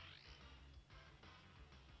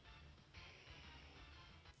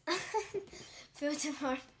 Filter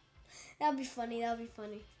part. That'll be funny. That'll be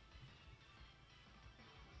funny.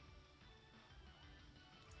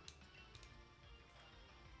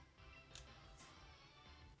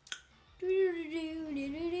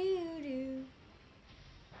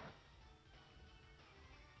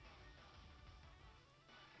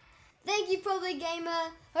 Thank you, Probably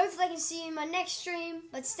Gamer. Hopefully I can see you in my next stream.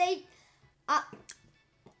 But stay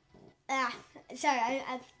sorry,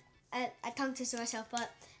 I tongue twisted myself,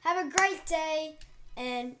 but have a great day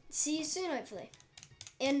and see you soon, hopefully,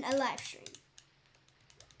 in a live stream.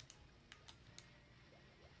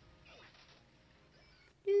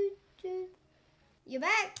 You're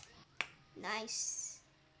back? Nice.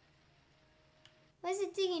 Where's the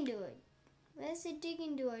digging door? Where's the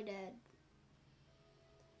digging door, Dad?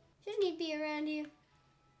 Shouldn't he be around here?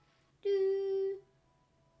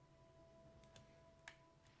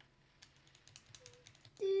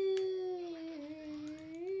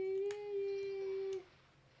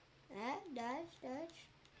 Dodge.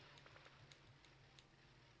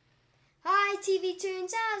 Hi, TV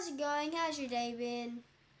Tunes. How's it going? How's your day been?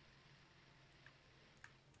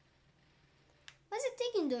 Where's the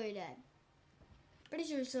digging door, Dad? Pretty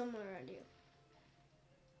sure it's somewhere around here.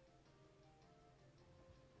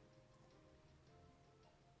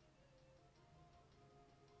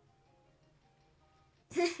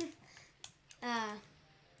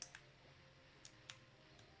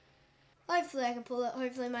 Hopefully I can pull it.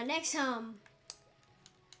 Hopefully my next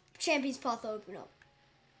Champions Path will open up.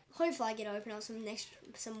 Hopefully I get to open up some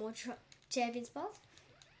more Champions Path.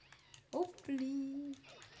 Hopefully.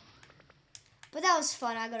 But that was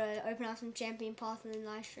fun. I got to open up some Champion Path in the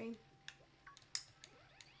live stream.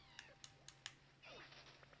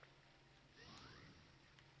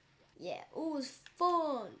 Yeah, it was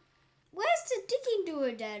fun. Where's the digging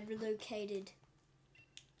door, Dad, located?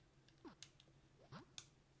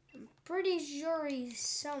 I'm pretty sure he's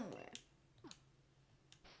somewhere.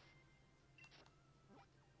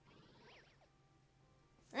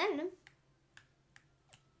 I don't know.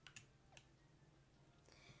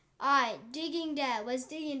 Digging Dad? Where's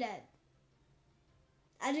Digging Dad?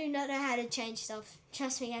 I do not know how to change stuff.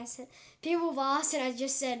 Trust me, guys. People have asked and I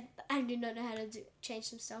just said I do not know how to change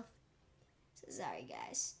some stuff. So sorry,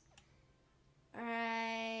 guys.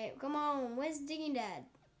 Alright, come on. Where's Digging Dad?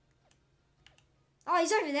 Oh,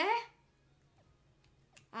 he's over there?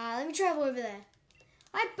 Let me travel over there.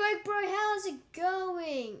 Hi, Poke Bro. How's it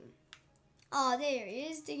going? Oh, there he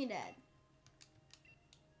is. Digging Dad.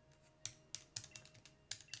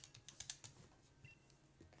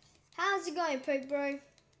 How's it going, Poke Bro?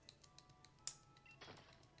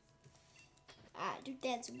 Do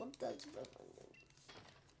dance. What does?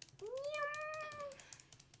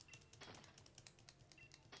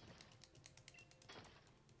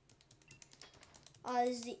 Oh,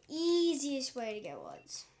 this is the easiest way to get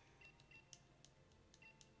odds.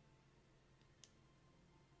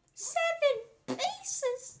 7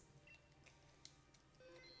 pieces.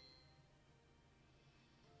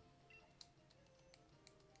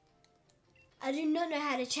 I do not know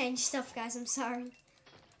how to change stuff, guys. I'm sorry.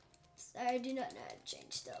 I do not know how to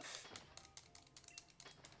change stuff.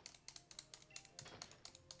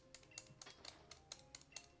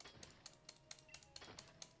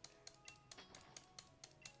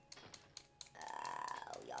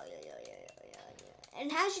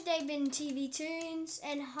 And how's your day been, TV Tunes?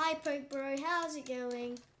 And hi, Poke Bro. How's it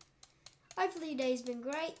going? Hopefully your day's been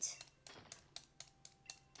great.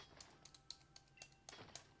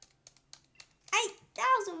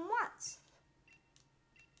 8,000 watts.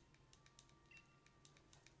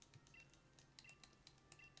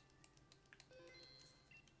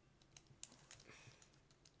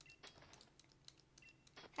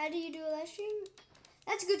 How do you do a live stream?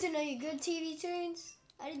 That's good to know you're good, TV Tunes.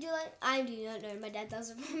 How did you like? I do not know. My dad does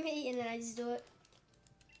it for me, and then I just do it.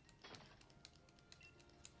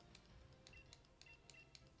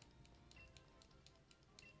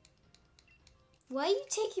 Why are you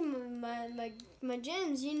taking my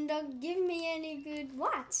gems? You don't give me any good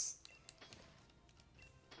watts.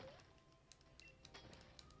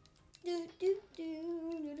 Do do do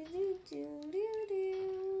do do do do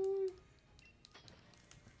do.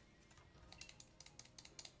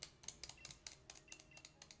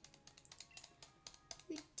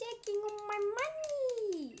 You're taking all my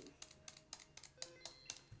money,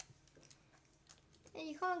 and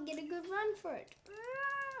you can't get a good run for it.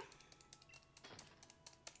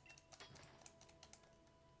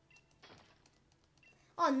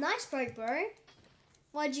 Oh, nice, Poke Bro.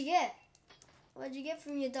 What'd you get? What'd you get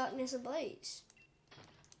from your Darkness Ablaze?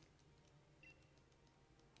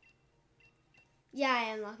 Yeah, I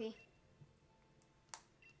am lucky.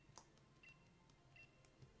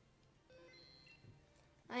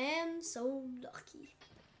 I am so lucky.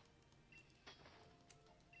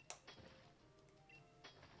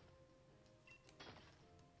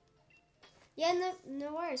 Yeah,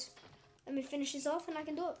 no worries. Let me finish this off and I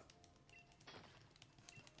can do it.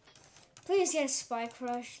 Please get a Spike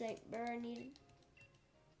Rush like Burr needed.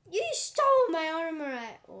 You stole my armor.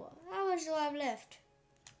 How much do I have left?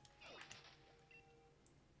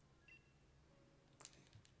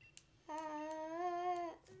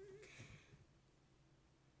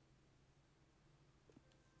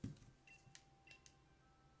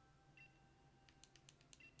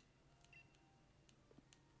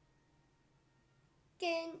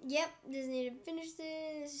 Yep, just need to finish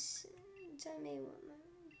this. Tell me what.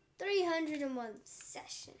 301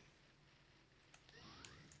 session.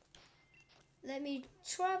 Let me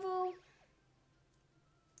travel.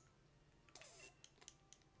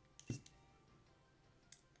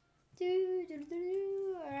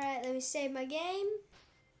 Alright, let me save my game.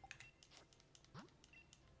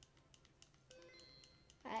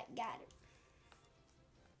 Alright, got it.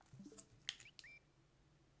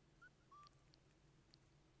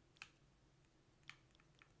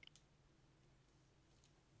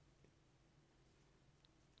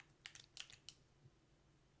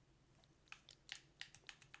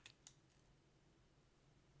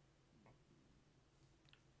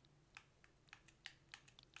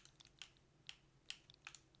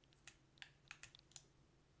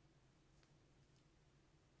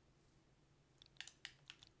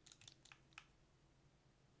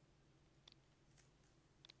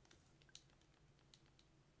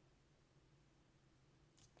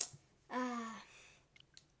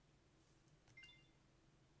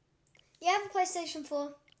 You have a PlayStation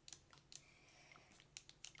 4?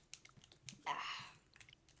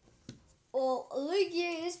 Well,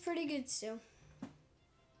 Lugia is pretty good still.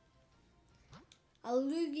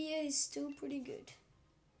 Lugia is still pretty good.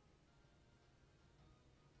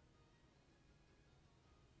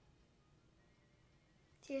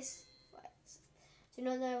 Yes. Do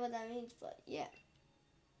not know what that means, but yeah.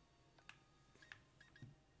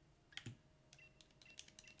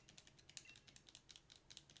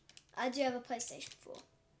 I do have a PlayStation 4.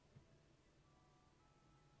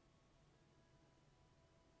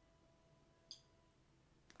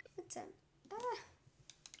 What's that?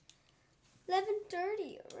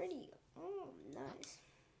 11:30 already. Oh, nice.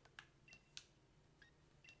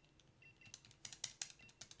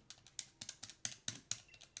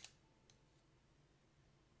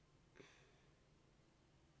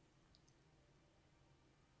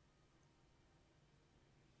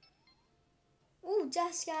 Ooh,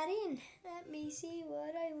 just got in. Let me see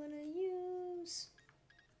what I want to use.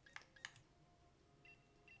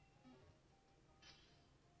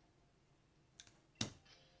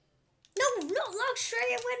 No, not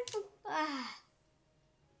luxury. I went for...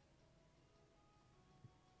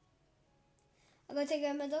 I'm going to take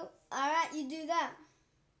a medal. Alright, you do that.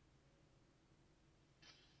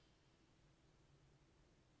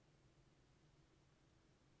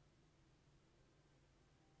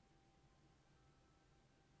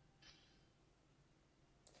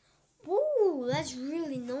 Ooh, that's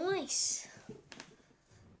really nice.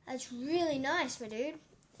 That's really nice, my dude.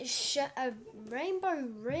 It's a rainbow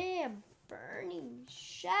rare burning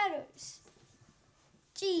shadows.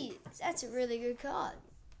 Jeez, that's a really good card.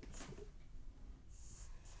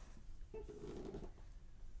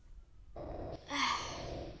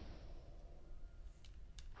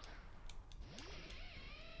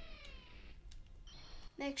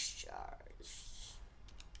 Next charge.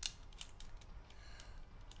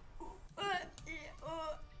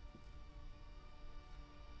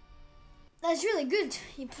 That's really good.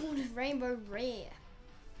 You pulled a rainbow rare.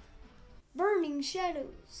 Burning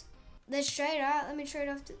shadows. Let's trade. Alright, let me trade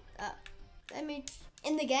off to. Let me.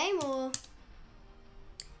 In the game or.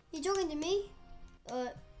 You talking to me?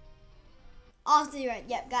 After the raid.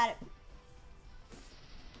 Yep, got it.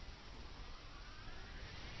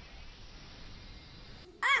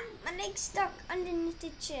 Ah, my leg's stuck underneath the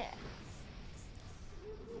chair.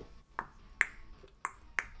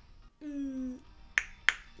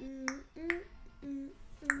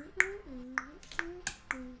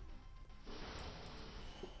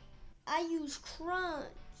 I use crunch.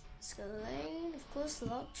 Scalade, of course,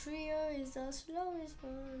 lock trio is the slowest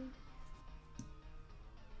one.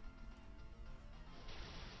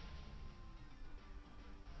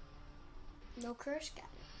 No curse, got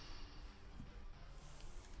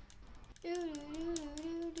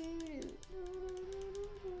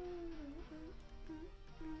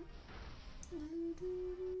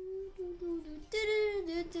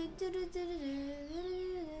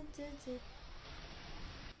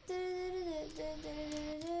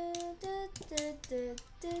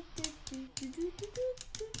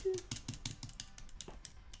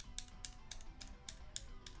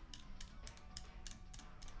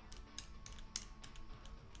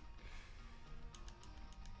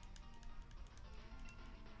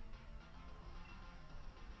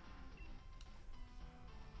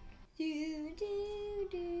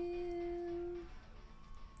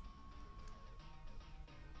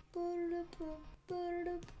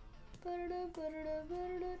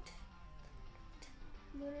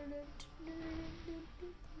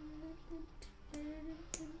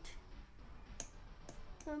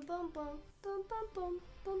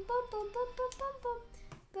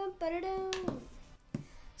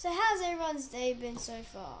So how's everyone's day been so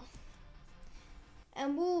far?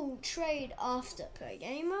 And we'll trade after per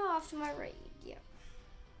gamer after my raid. Yeah.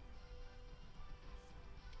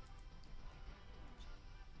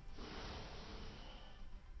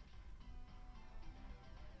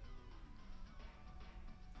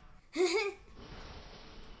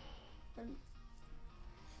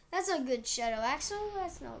 That's not good, Shadow Axel.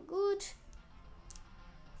 That's not good.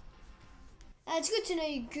 It's good to know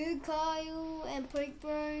you good, Kyle and Poke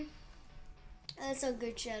Bro. That's not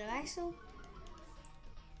good, Shadow Axel.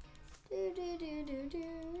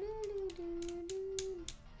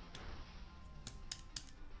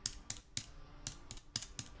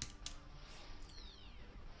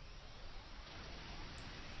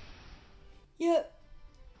 Yep.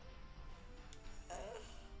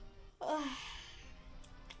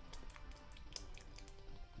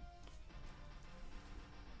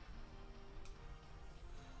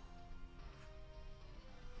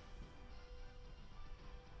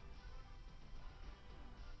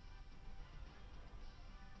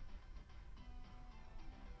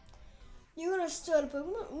 You're gonna start a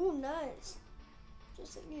Pokemon? Ooh, nice.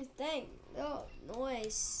 Just a new thing. Oh,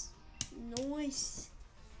 nice. Nice.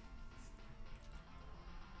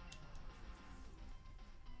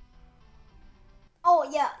 Oh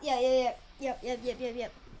yeah. Yep.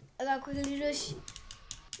 I gotta quickly do this.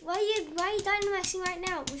 Why are you dynamaxing right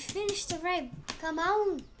now? We finished the raid. Come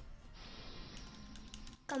on.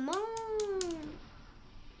 Come on.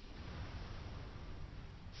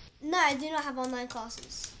 No, I do not have online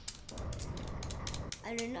classes.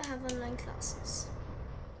 I do not have online classes.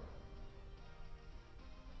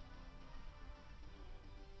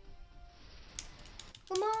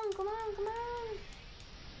 Come on.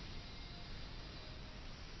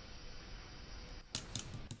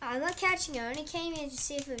 I'm not catching it. I only came here to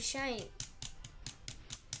see if it was shiny.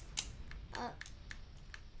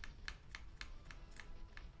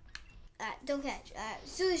 Don't catch.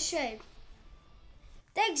 Do the shape.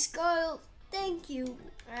 Thanks, Kyle. Thank you.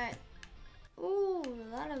 Alright. Ooh, a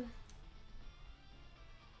lot of...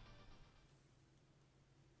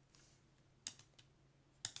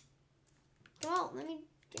 Well, let me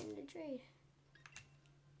get in the trade.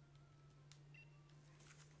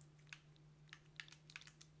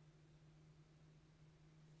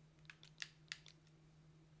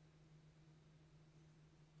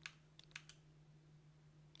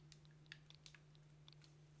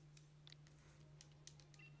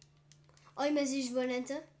 iMessage won't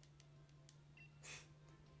enter.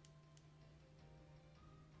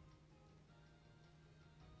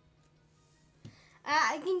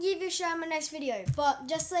 I can give you a shout in my next video, but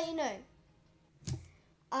just to let you know,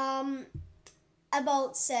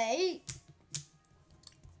 about say,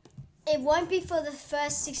 it won't be for the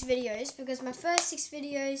first 6 videos because my first 6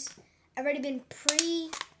 videos already been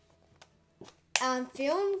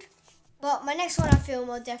filmed, but my next one I film,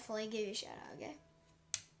 I'll definitely give you a shout out, okay?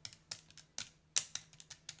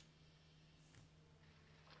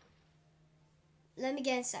 Let me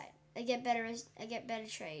get inside. I get better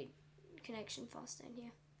trade connection faster in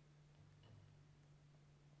here.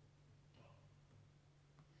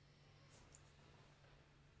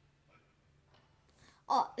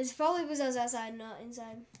 Oh, it's probably because I was outside, not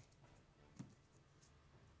inside.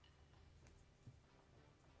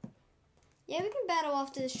 Yeah, we can battle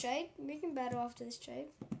after this trade.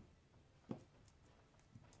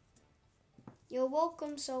 You're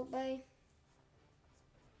welcome, Salt Bay.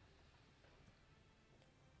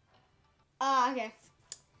 Ah, okay.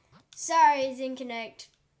 Sorry, it didn't connect.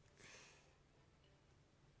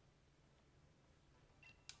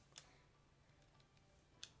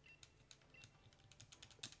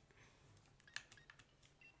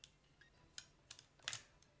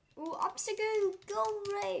 Ooh, Obstacle Gold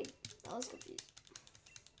Raid. I was confused.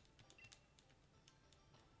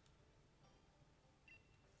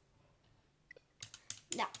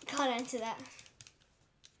 No, can't answer that.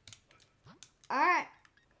 Alright.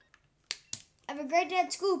 Have a great day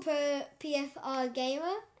at school, per PFR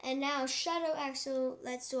Gamer. And now, Shadow Axel,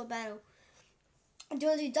 let's do a battle. Do you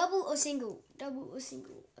want to do double or single? Double or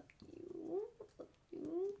single? Up to you.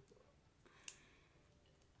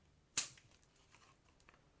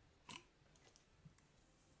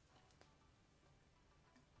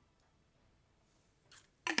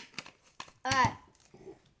 Alright.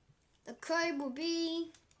 The code will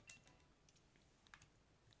be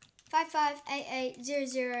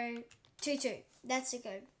 55880022. That's the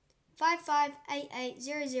code.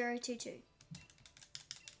 55880022.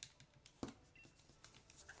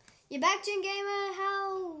 You're back, Jim Gamer.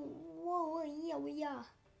 How? Whoa, yeah, we are.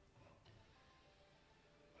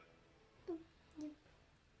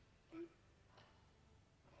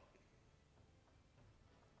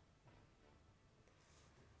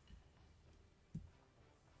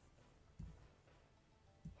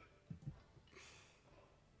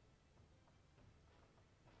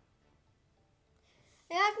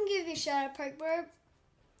 Yeah, I can give you a shout out, Poke Bro.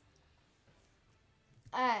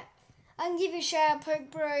 Alright. I can give you a shout out,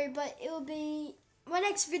 Poke Bro, but it will be my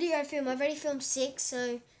next video I film. I've already filmed 6,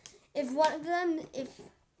 so if one of them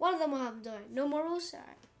will have done. No more rules?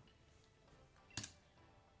 Alright.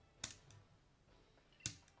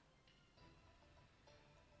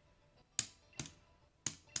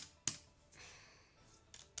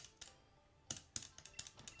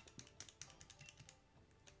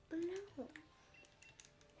 No.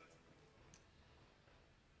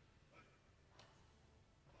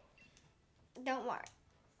 Don't worry.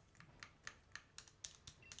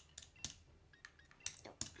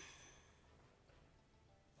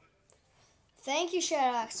 Thank you,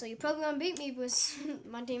 Shadow Axel. You're probably gonna beat me, but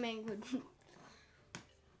my team ain't good.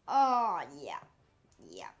 Oh, yeah.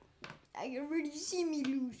 I can already see me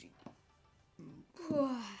losing.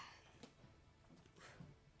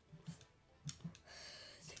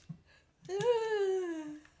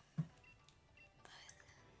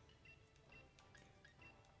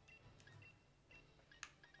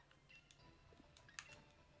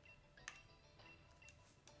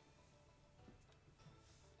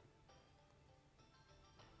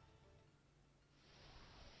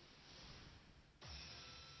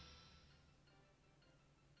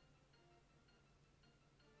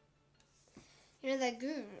 You know, they're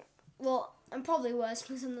good. Well, I'm probably worse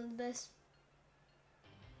because I'm not the best.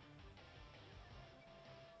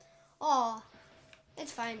 Oh,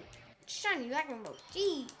 it's fine. Shiny Dragon Ball.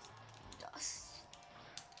 Jeez.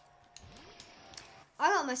 I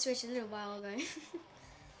got my Switch a little while ago.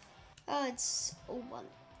 Oh, it's all one.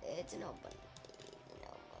 It's an old one.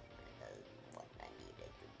 What I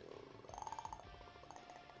needed to do.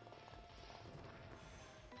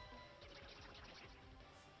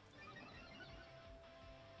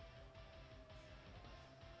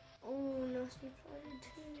 Oh, no, Switch Fighter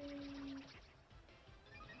 2.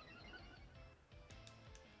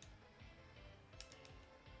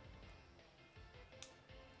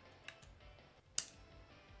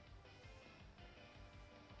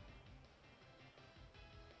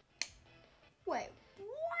 Wait,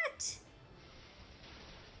 what?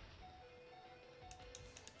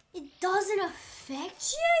 It doesn't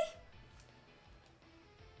affect you?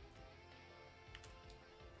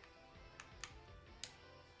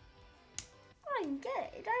 I don't get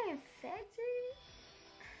it. It doesn't affect you?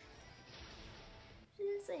 Did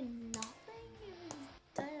it say nothing? It was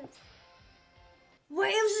done.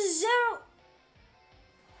 Wait, it was a 0.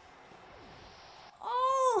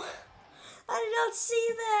 Oh, I did not see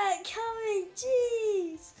that coming.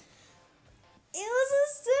 Jeez. It was a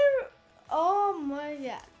 0. Oh my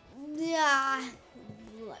god. Yeah.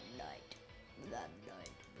 Blood Knight. Blood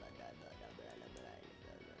Knight. Blood Knight. Blood Knight. Blood Knight.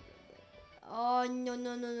 Blood Knight. Oh, no,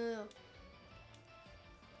 no, no, no, no.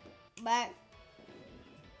 Back.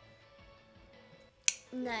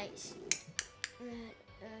 Nice.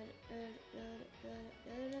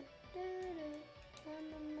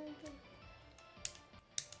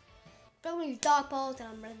 Probably dark balls and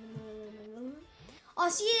I'm I'll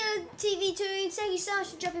see you on TV too. Thank you so much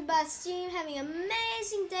for dropping by Steam. Having an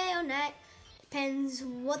amazing day or night. Depends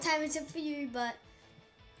what time it's up for you, but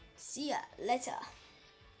see ya later.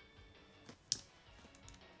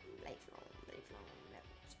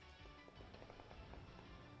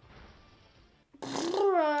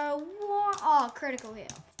 Bro, what? Oh, critical here.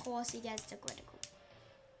 Of course he gets the critical.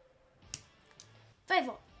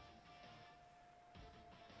 Faithful.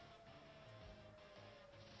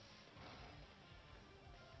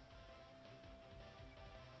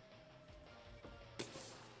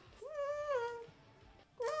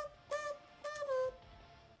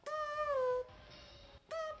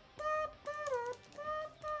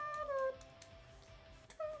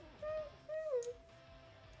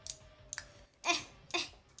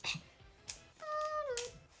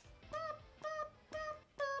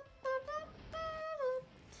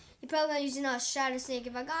 Probably gonna use another Shadow Snake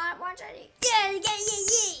if I got it. Watch it. Yeah.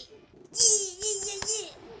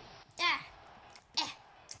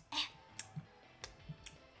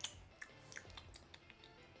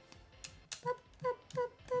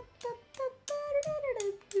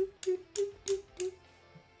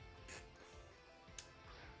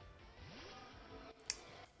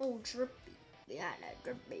 Oh, drippy. Yeah, that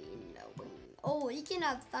drippy. No. Oh, you can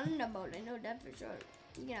have Thunderbolt. I know that for sure.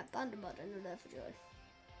 You can have Thunderbolt. I know that for sure.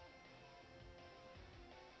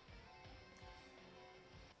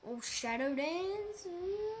 Oh, Shadow Dance?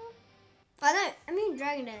 I mean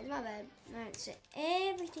Dragon Dance, my bad. Alright, so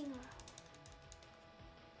everything around.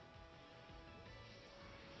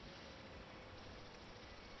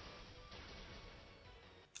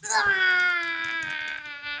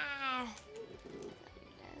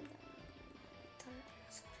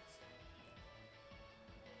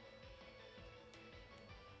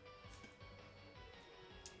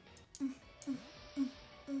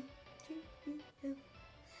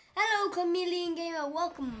 Hello, Chameleon Gamer,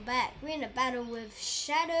 welcome back. We're in a battle with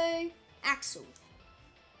Shadow Axel.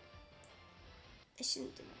 I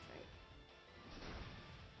shouldn't do that, right?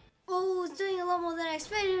 Oh, it's doing a lot more than I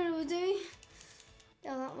expected it would do.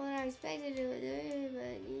 A lot more than I expected it would do,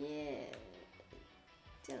 but yeah.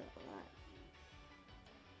 Still a lot.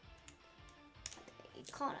 You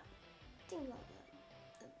can't think about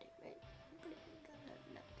that update, right? But you got an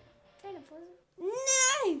update. Kind of wasn't. No!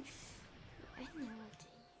 I know what to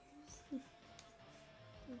use.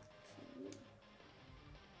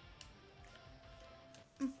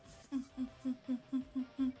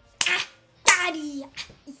 Ah, daddy!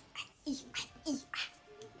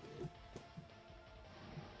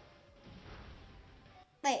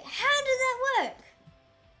 Wait, how does that work?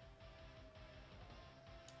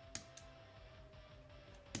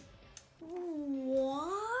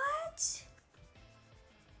 What?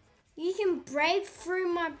 You can break through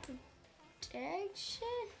my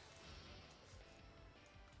protection?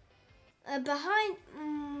 Behind,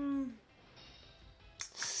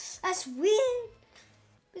 that's weird.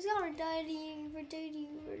 It's got rotating.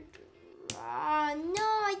 Oh no,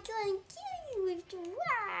 I couldn't kill you with the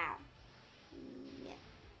wow. Yeah.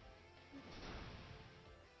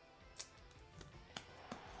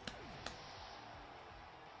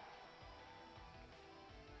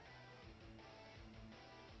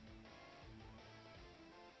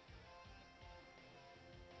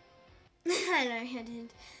 I know I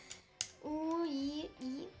didn't. Oh yeah, yeah,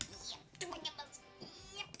 yeah.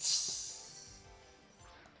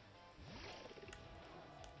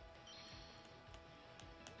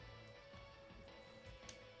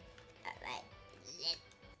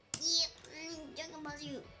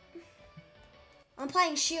 You. I'm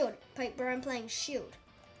playing Shield, bro. I'm playing Shield.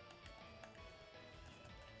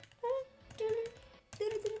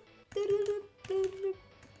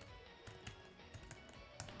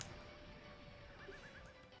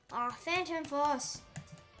 Ah, oh, Phantom Force.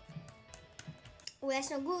 Oh, that's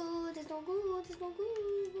not good. That's not good. That's not good.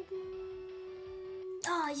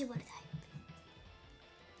 Oh, you want to die.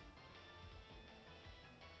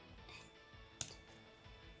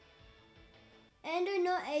 And do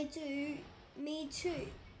not A2, me too.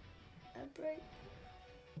 A break.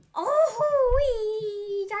 Oh,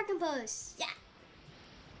 wee! Dragon Pulse. Yeah.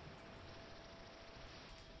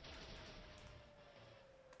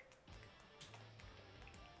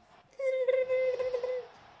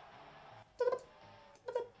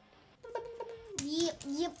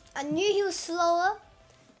 Yep. I knew he was slower,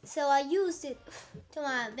 so I used it to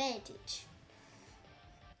my advantage.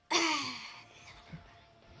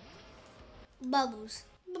 Bubbles.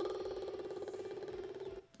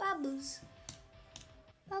 Bubbles.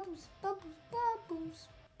 Bubbles, bubbles, bubbles,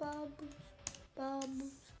 bubbles,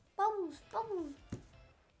 bubbles, bubbles, bubbles.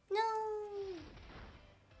 No.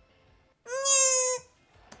 No.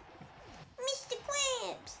 Mr.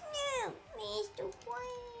 Krabs. No. Mr.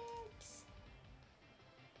 Krabs.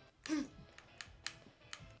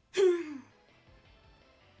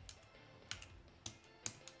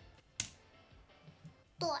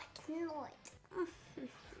 Black Knight.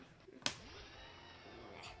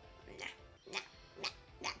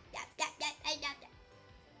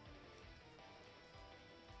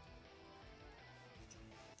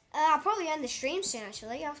 I'll probably end the stream soon,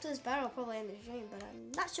 actually. After this battle, I'll probably end the stream, but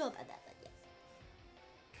I'm not sure about that, but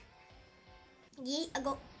yeah. Yeah, I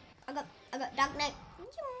got Dark Knight.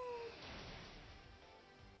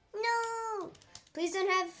 No! Please don't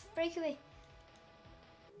have breakaway.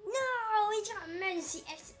 No, we got emergency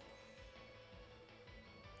exit.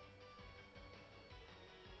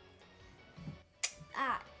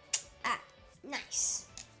 Nice.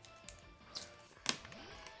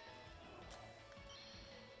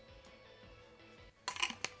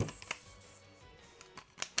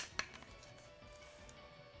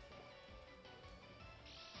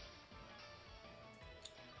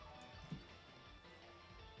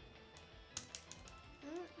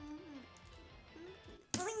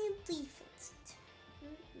 Defense.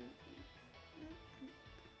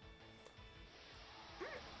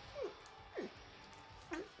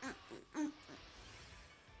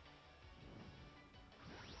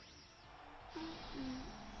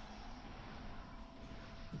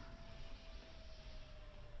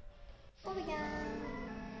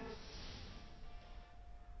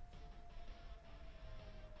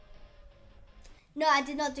 No, I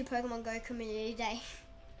did not do Pokemon Go Community Day.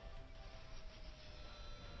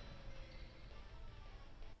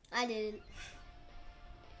 I didn't.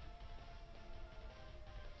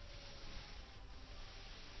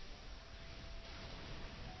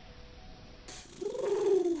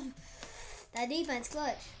 That defense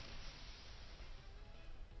clutch.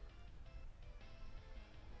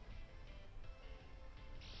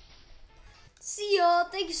 See y'all.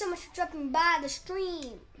 Thank you so much for dropping by the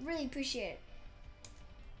stream. Really appreciate it.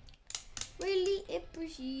 Really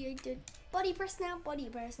appreciate it. Body press now. Body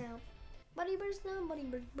press now. Body press now. Body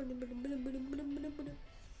press.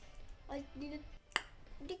 I need it.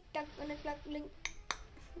 Tick tock and a clock link.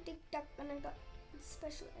 Tick tock and I got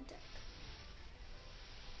special attack.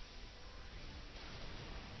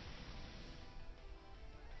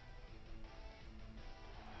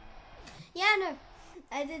 Yeah, no.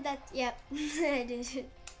 I did that. Yep. I did it.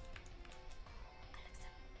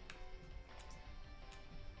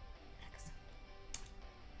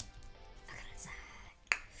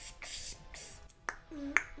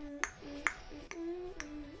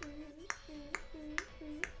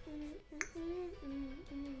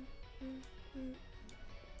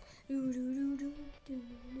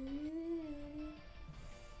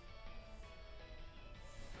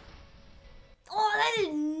 Oh, that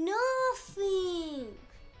did nothing.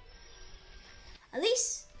 At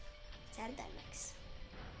least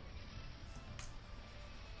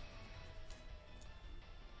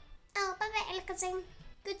saying?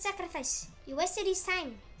 Good sacrifice. You wasted his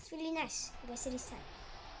time. It's really nice. You wasted his time.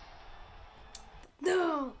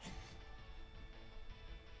 No!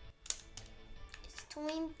 It's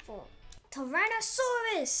time for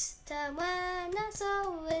Tyrannosaurus!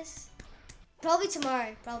 Tyrannosaurus! Probably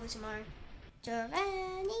tomorrow.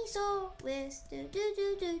 Tyrannosaurus.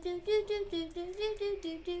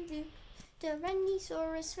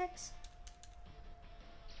 Tyrannosaurus Rex.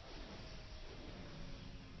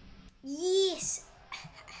 Yes!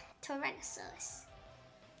 Tyrannosaurus.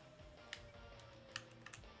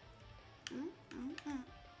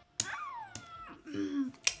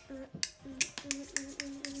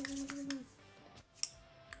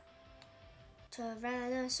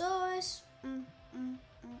 Tyrannosaurus.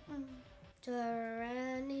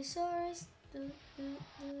 Tyrannosaurus.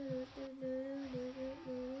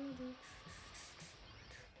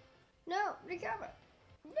 No, recover.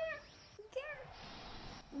 No, recover.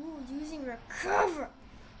 Ooh, using recover.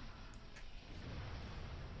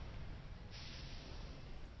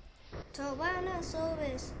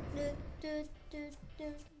 Tyrannosaurus.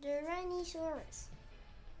 Tyrannosaurus.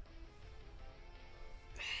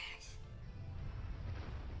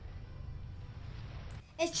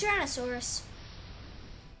 It's Tyrannosaurus.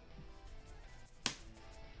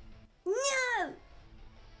 No! You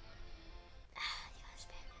gotta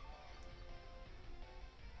spare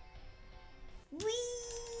me.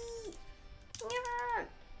 Wee! No!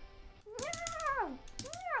 No!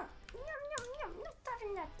 No! Not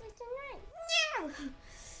touching that. No!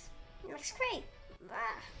 It looks great.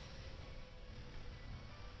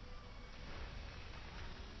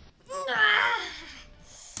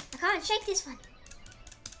 I can't shake this one.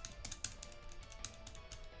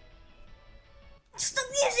 Stop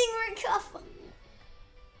using recover.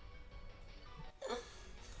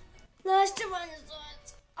 Last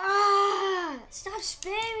Tyrannosaurus. Stop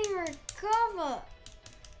spamming recover.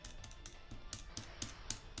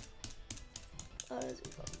 Oh, that's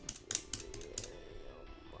recover.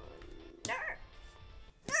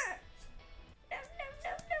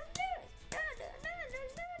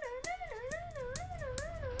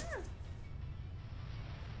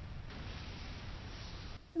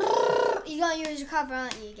 You're gonna use recover,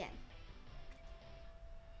 aren't you, again?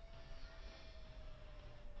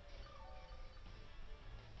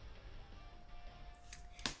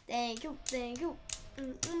 Thank you.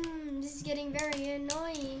 This is getting very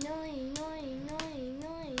annoying.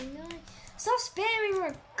 Stop spamming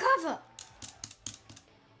recover.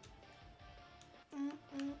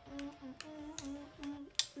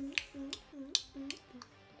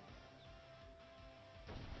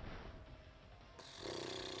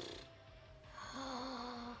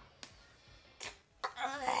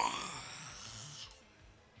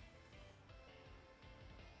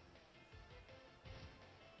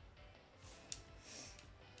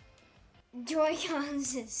 Joy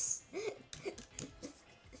Kansas.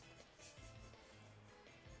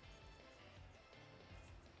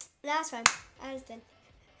 That's fine. I understand.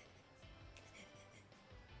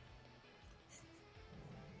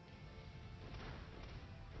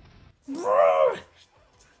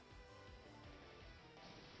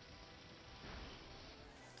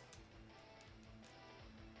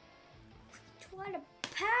 Trying to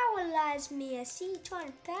paralyze me. I see you trying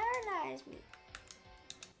to paralyze me.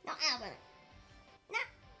 Not happening. Not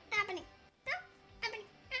happening. Not happening.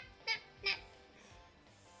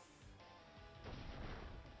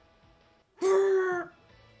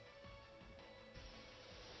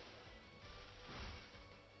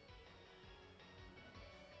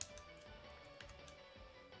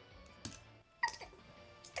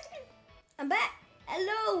 I'm back.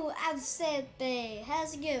 Hello, Alcete.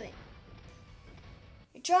 How's it going?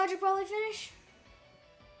 Your charger probably finished?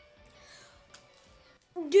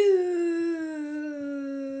 Dude.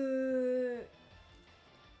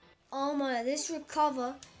 Oh my, this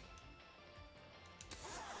recover.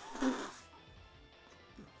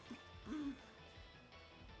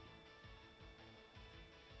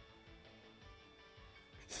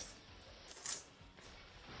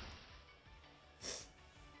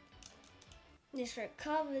 This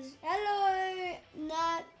recovers. Hello,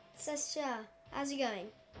 Nat Sasha. How's it going?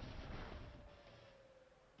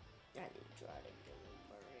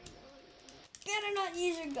 Better not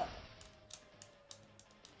use your gun.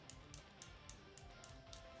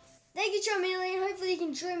 Thank you, Charmeleon. Hopefully you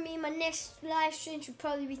can join me in my next live stream, which will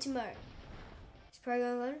probably be tomorrow. It's probably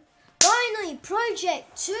going on. Finally,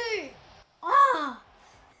 Project 2.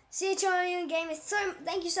 See you, Charmeleon Gamers.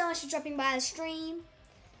 Thank you so much for dropping by the stream.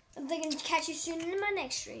 I'm thinking to catch you soon in my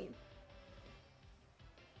next stream.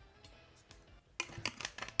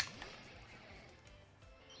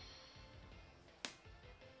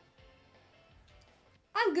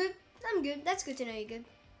 I'm good. I'm good. That's good to know you're good.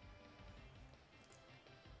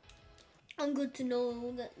 I'm good to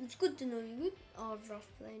know that. It's good to know you're good. Oh, rough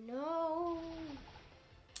play. No.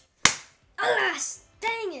 Alas!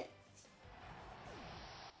 Dang it!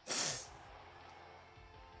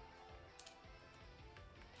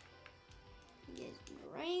 It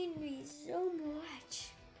drained me so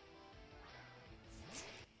much.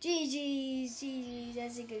 GG's.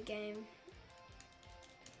 That's a good game.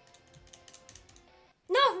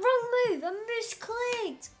 No, wrong move. I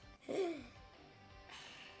misclicked.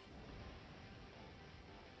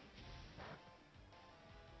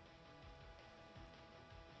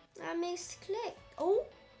 I misclicked. Oh.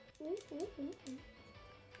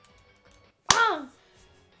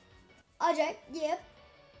 RJ, yep.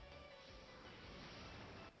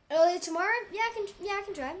 Early tomorrow? Yeah, I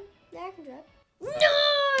can try. Yeah, I can try. No!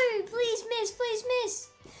 Please miss.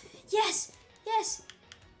 Yes.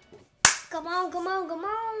 Come on.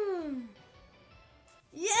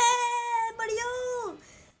 Yeah, buddy.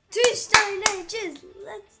 2 stone ages.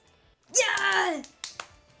 Yeah!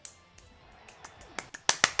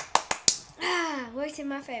 Worked in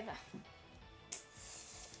my favor.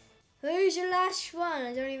 Who's your last one?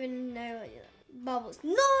 I don't even know what you're... Bubbles.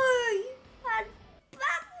 No! You had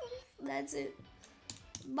Bubbles. That's it.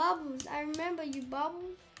 Bubbles. I remember you,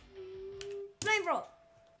 Bubbles. Flamethrower.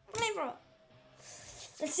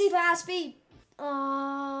 Let's see if I have speed.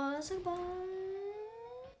 Oh, that's a ball.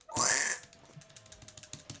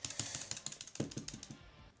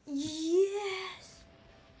 Yes.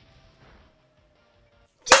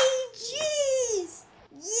 GG's.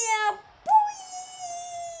 Yeah, boy.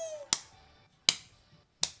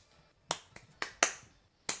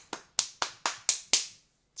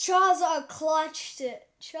 Charizard clutched it.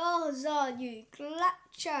 Charizard, you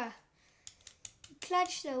clutcher. You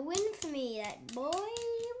clutched the win for me, that boy.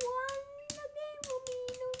 You won the game for me.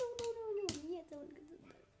 No. Yeah,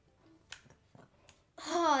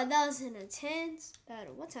 oh, that was an intense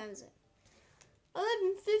battle. What time is it?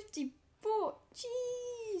 11:54.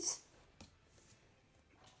 Jeez.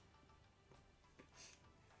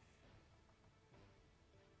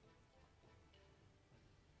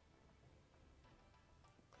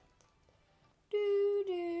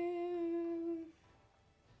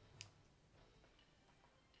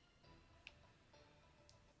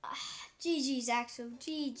 GG's, Axel.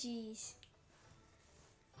 GG's.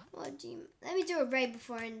 What do you... Let me do a raid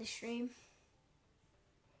before I end the stream.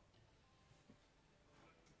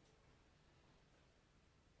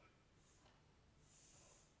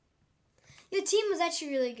 Your team was actually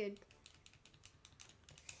really good.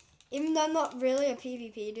 Even though I'm not really a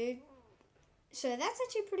PvP dude. So that's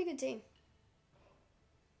actually a pretty good team.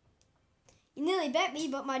 You nearly bet me,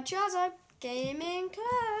 but my Charizard came in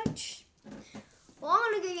clutch. Well,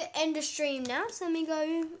 I'm gonna go end the stream now. So let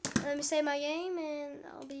me save my game and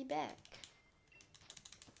I'll be back.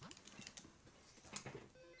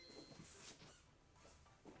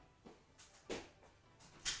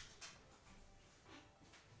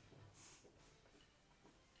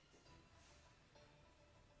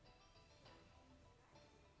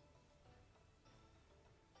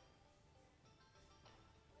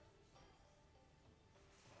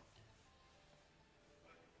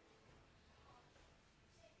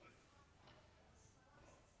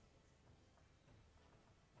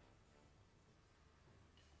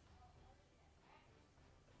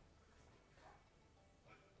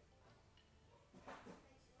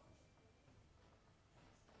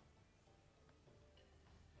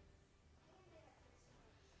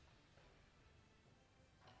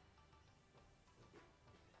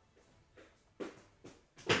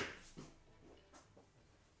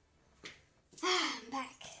 I'm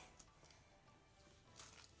back.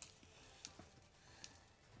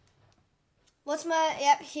 What's my...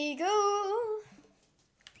 Yep, here you go.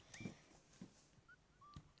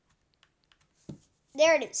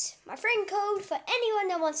 There it is. My friend code for anyone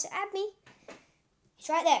that wants to add me. It's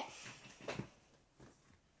right there.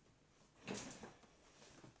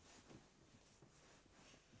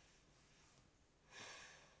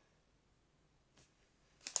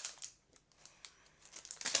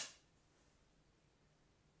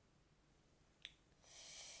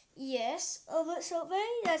 Yes,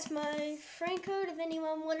 that's my friend code if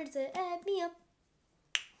anyone wanted to add me up.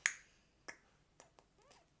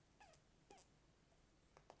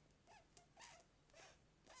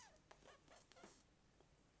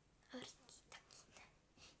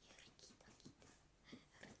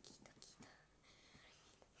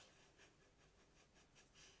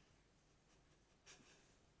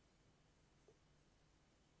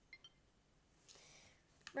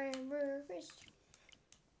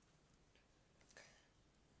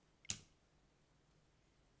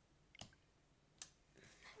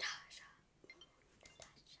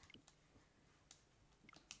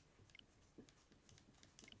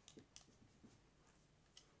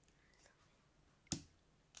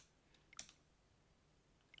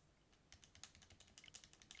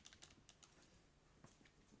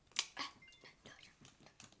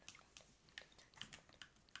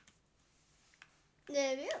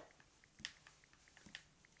 There we go.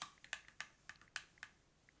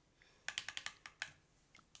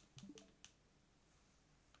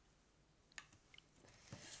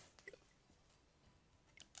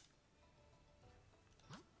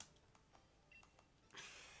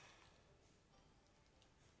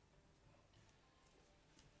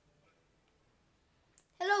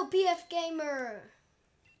 Hello, PF Gamer.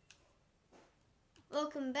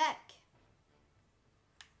 Welcome back.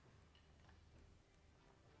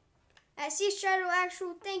 At Sea Shadow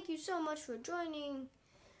Actual, thank you so much for joining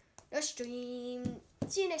the stream.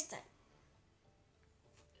 See you next time.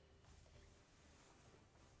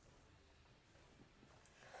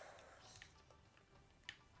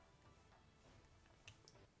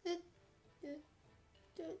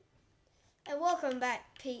 And welcome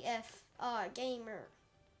back, PFR Gamer.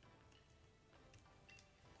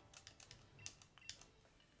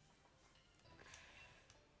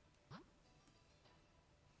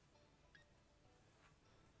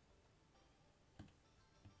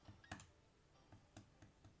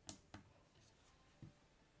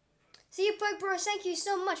 See you, Pug Bros. Thank you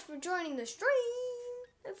so much for joining the stream.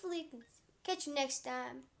 Hopefully, I can catch you next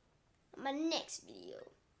time on my next video.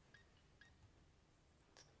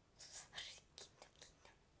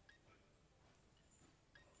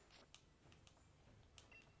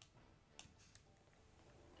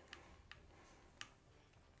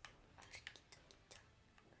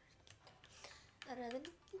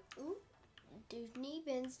 Ooh, those knee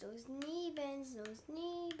bends, those knee bends, those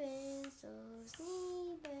knee bends, those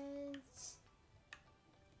knee bends.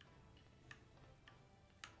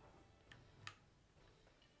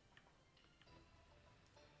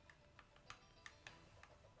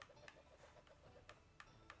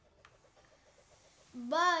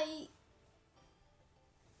 Bye.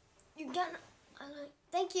 You gonna,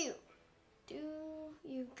 thank you.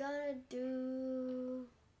 You gotta do.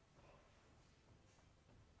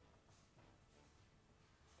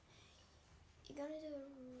 You gotta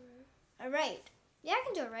do a raid. Yeah, I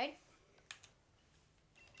can do a raid.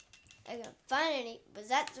 I gotta find any, but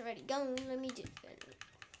that's already gone. Let me do it.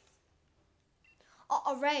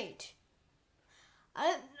 Oh, a raid.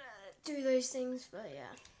 I don't do those things, but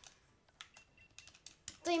yeah.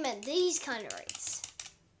 I thought you meant these kind of raids.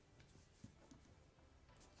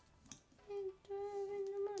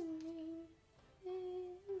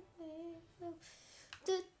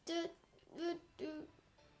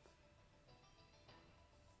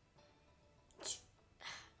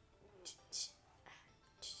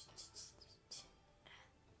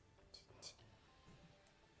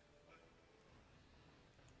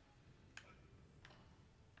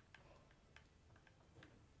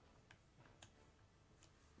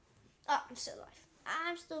 Oh, I'm still alive.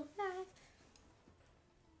 I'm still alive.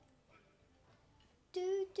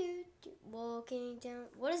 Walking down.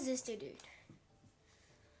 What does this do, dude?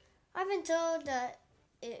 I've been told that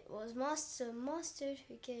it was Master Mustard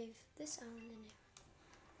who gave this island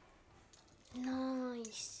a name.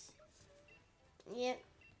 Nice. Yep.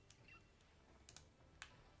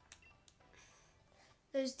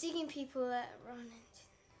 Those digging people that run into.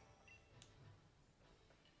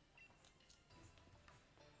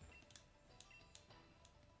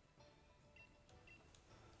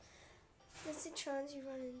 That's the trans you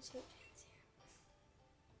run into.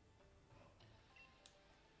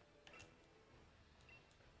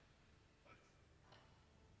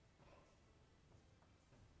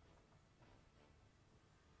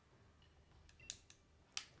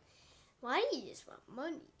 Why do you just want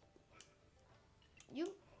money? You,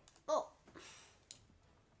 oh.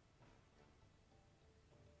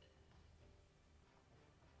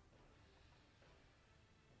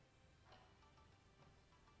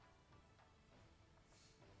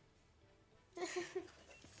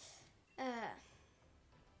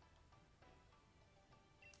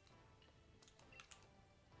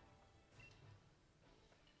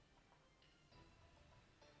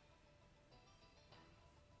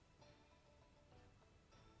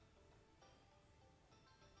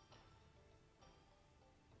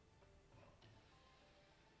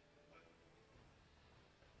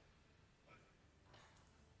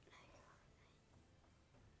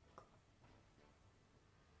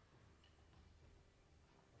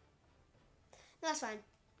 That's fine.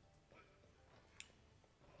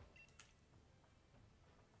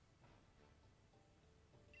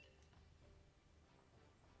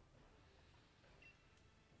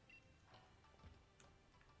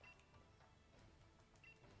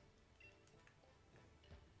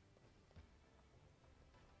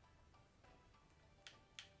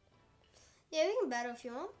 Yeah, we can battle if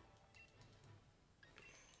you want.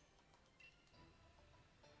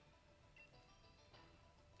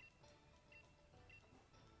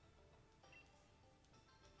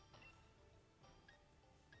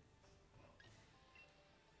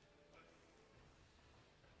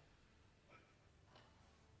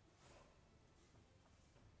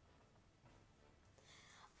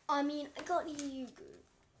 I mean, I can't hear you good.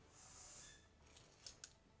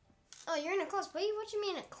 Oh, you're in a class. What do you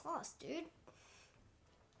mean a class, dude?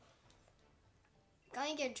 Can't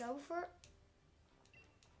you get in trouble for it?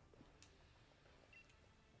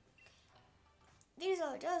 These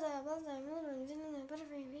are just butterfly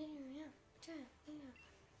video, yeah.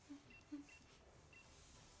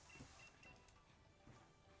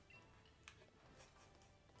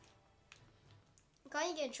 Can't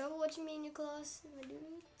you get in trouble watching me in your class if I do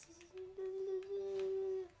it?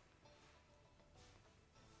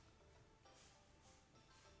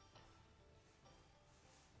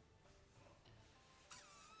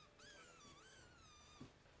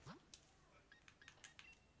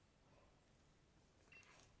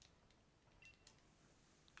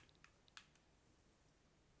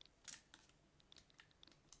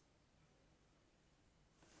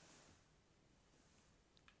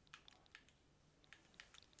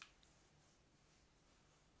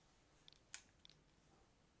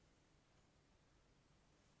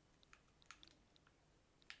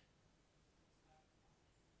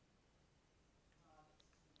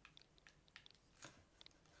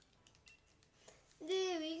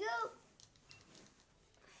 There we go.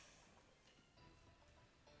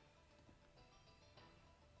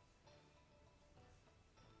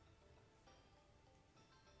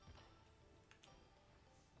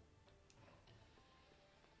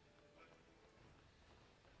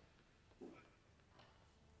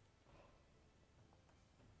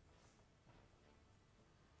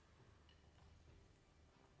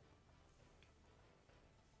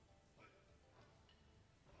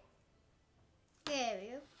 There we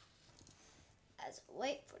go. As I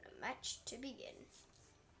wait for the match to begin.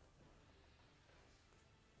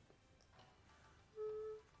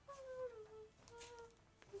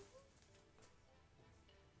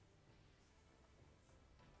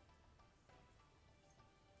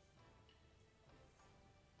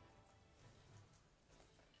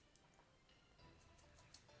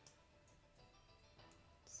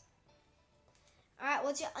 Alright,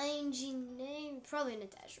 what's your ING name? Probably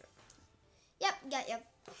Natasha. Yep, got you.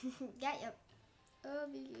 Got you.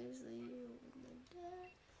 Obviously.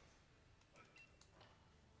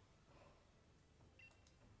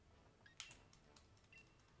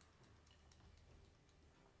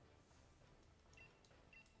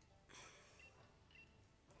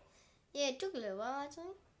 Yeah, it took a little while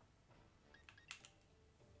actually.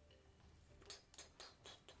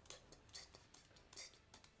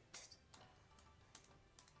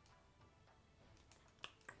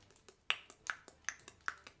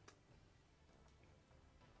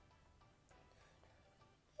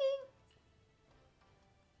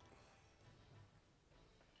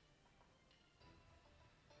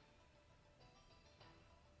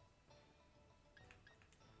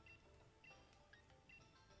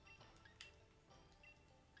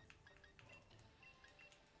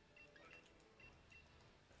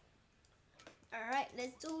 Alright,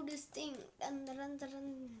 let's do this thing. Dun, dun, dun, dun, dun,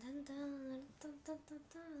 dun, dun, dun, dun, dun,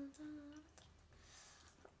 dun, dun.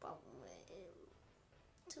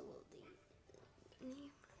 Two of these.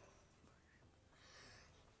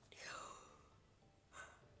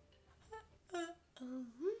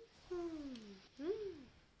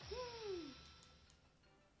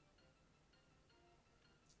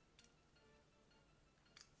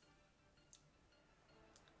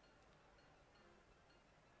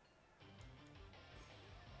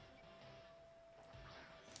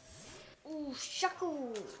 Ooh,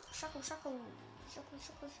 shuckle, shuckle, shuckle, shuckle,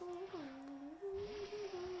 shuckle, shuckle.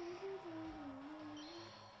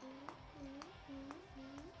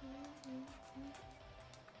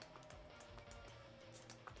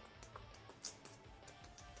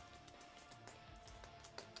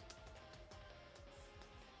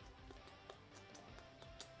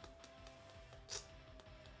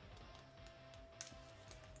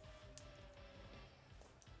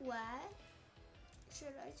 What should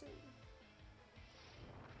I do?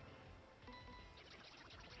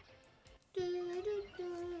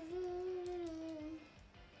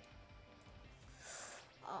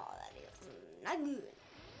 Oh, that is not good.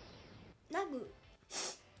 Not good.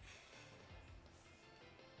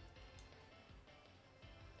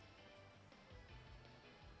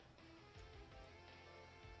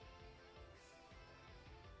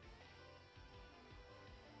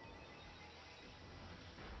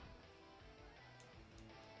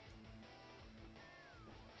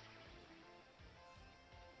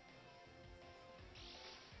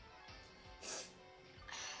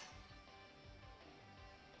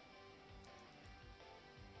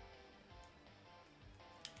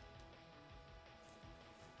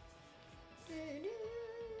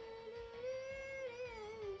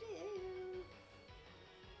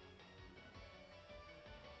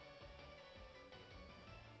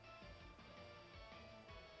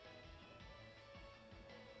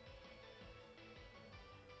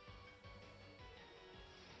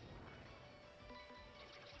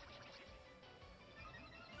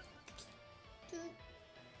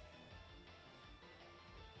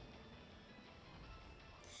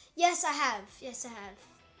 Yes, I have. Yes, I have.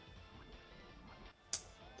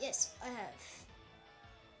 Yes, I have.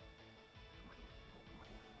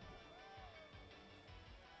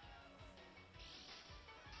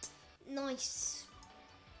 Nice.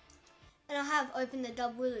 And I have opened the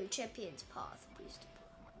Double Champions Path booster.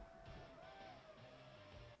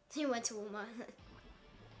 He went to Walmart.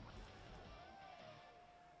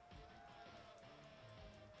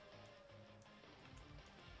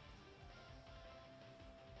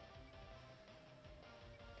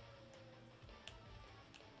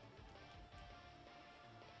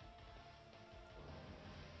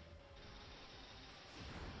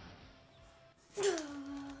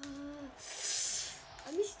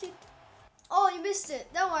 I missed it. Oh, you missed it.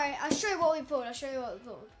 Don't worry. I'll show you what we pulled.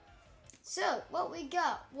 So, what we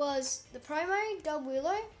got was the primary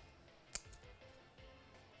Double,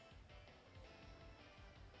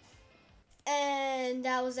 and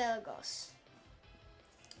that was Elagos.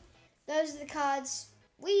 Those are the cards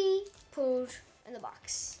we pulled in the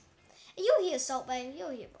box. And you'll hear Salt Bay. You'll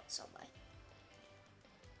hear about Salt Bay.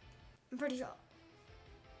 I'm pretty sure.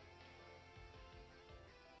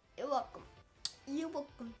 You're welcome. You're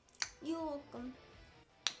welcome. You're welcome.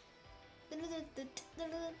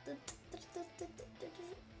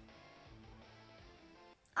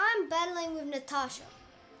 I'm battling with Natasha.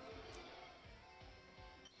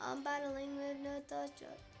 I'm battling with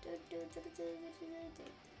Natasha.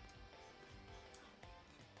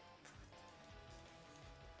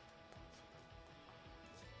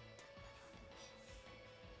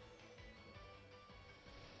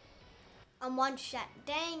 I'm one shot.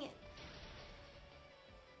 Dang it.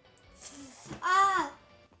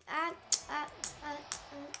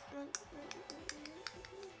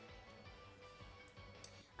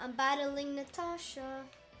 I'm battling Natasha.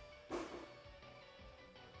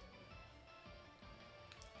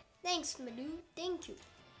 Thanks, my dude. Thank you.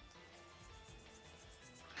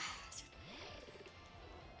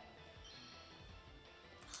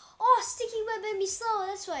 Oh, sticky web made me slow.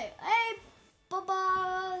 That's right. Hey,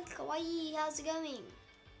 Baba, kawaii. How's it going?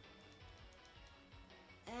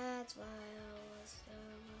 That's why I was slow.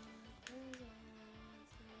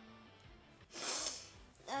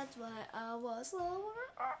 That's why I was slower.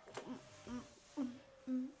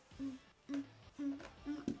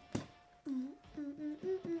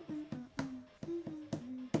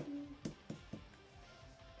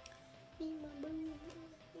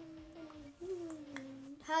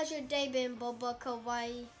 How's your day been, Boba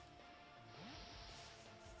Kawaii?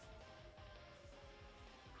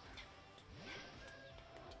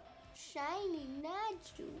 Shiny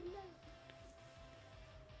natural.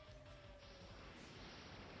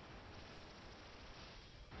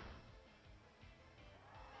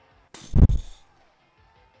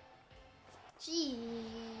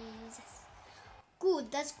 Jesus.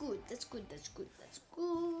 Good, that's good. That's good. That's good. That's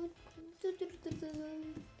good.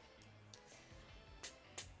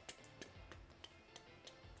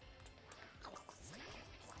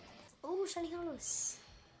 Oh, shiny hollows.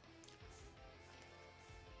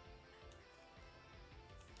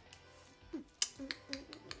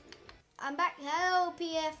 I'm back. Hello,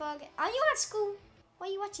 PF. Are you at school? Why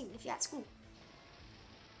are you watching if you're at school?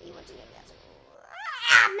 Are you watching if you're at school?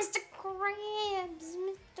 Ah, Mr. Krabs.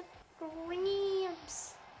 Mr.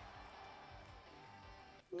 Krabs.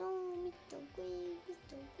 No, Mr. Krabs.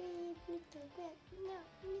 Mr. Krabs. Mr. Krabs. No,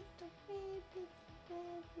 Mr. Krabs. Mr.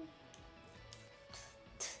 Krabs.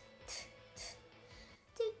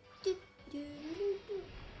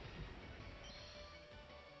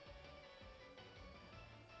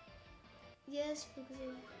 Yes, because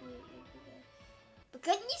but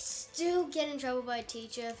couldn't you still get in trouble by a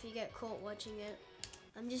teacher if you get caught watching it?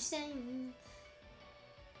 I'm just saying.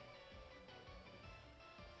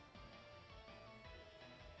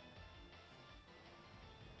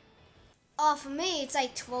 Oh, for me, it's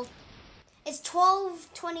like 12. It's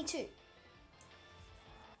 12:22.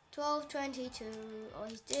 12:22. Oh,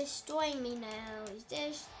 he's destroying me now. He's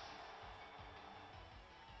just.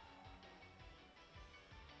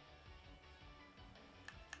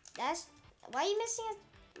 That's. Why are you missing it?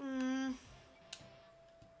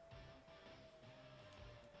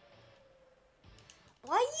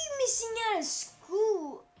 Why are you missing out of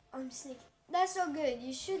school? I'm sick. That's not good.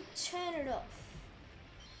 You should turn it off.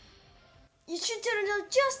 You should turn it off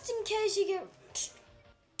just in case you get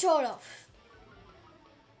told off.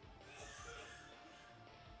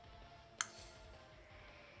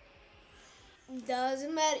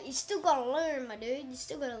 Doesn't matter. You still gotta learn, my dude. You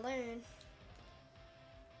still gotta learn.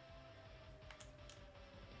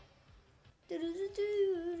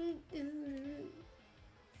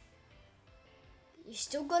 You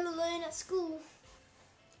still gotta learn at school.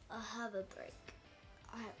 I have a break.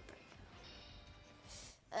 I have a break.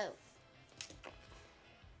 Oh.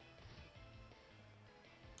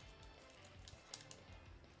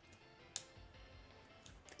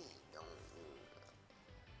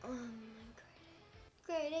 Oh my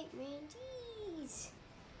grade 8 man, jeez.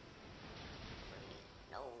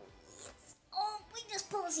 No, yes. Oh, we just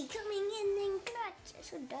policy coming in and clutch. I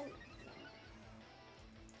should have done it.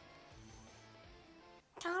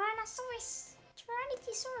 Tyrannosaurus.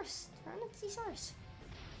 Tyrannosaurus.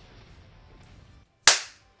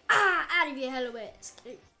 Ah, out of here, hello West.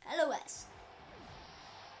 Hello West.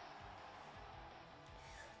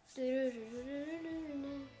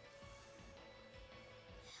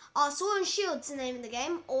 Sword and Shield's the name of the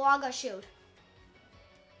game, or I got Shield.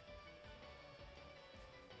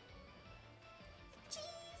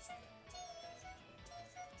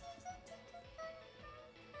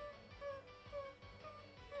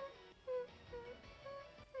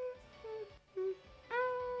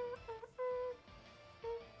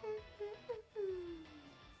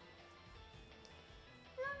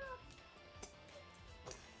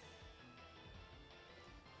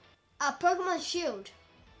 Pokemon Shield.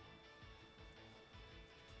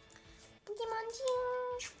 Pokemon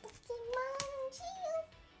Shield. Pokemon Shield.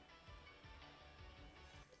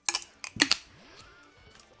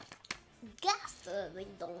 Gaffer, they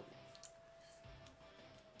don't.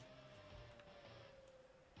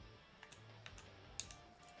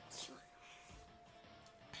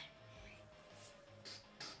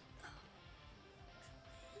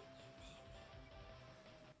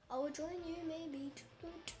 I will join you maybe.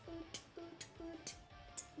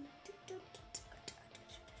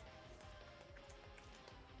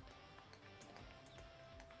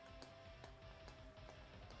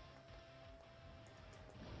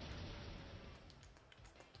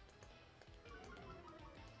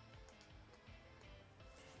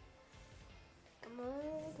 Come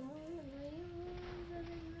on, come on.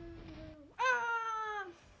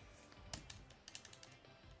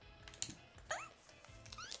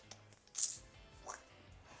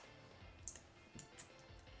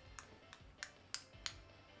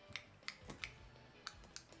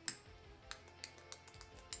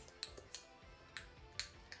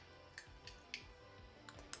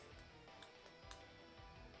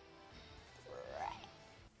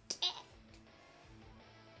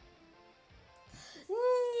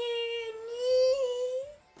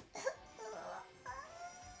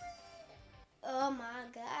 Oh my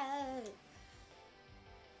god.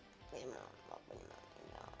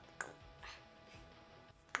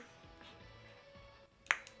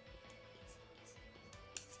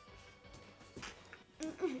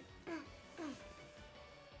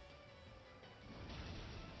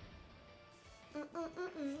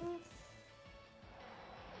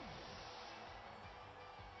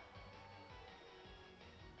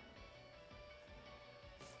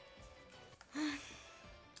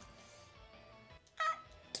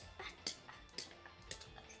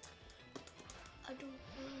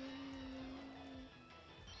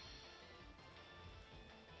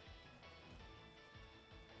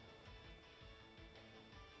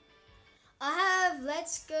 I have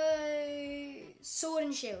Let's Go Sword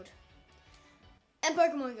and Shield and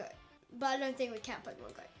Pokemon Go, but I don't think we count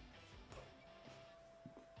Pokemon Go.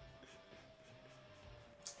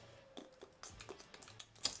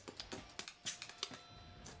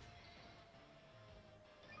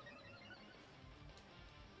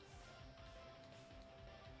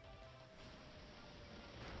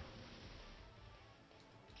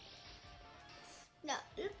 Now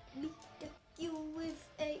let me attack you with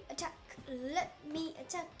a attack. Let me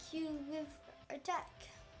attack you with attack.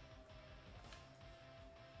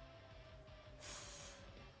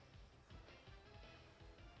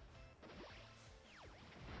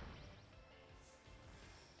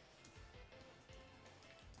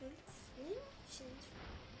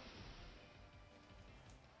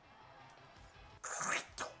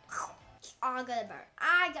 I got the burn.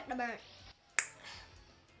 I got the burn.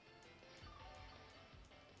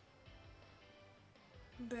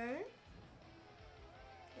 Burn.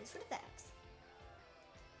 Here's for the backs.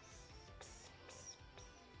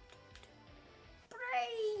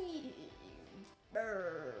 Brave.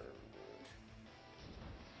 Burn.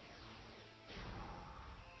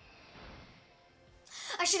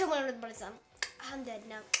 I should have went with the bullet sound. I'm dead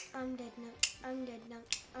now. I'm dead now. I'm dead now.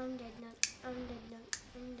 I'm dead now. I'm dead now.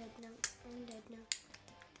 I'm dead now. I'm dead now.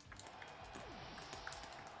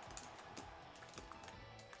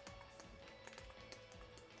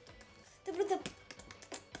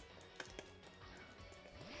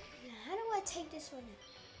 How do I take this one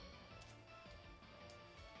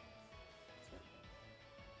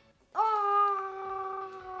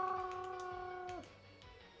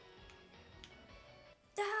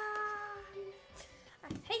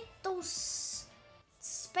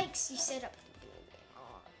you set up.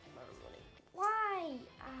 Oh, why?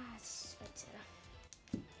 Ah, it's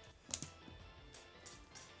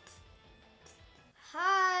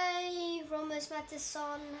Hi, Romos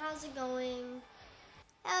Mattison. How's it going?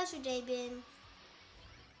 How's your day been?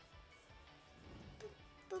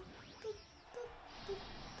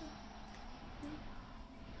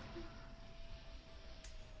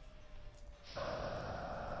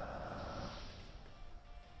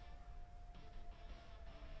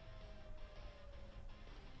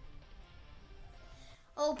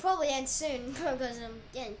 Oh, probably end soon because I'm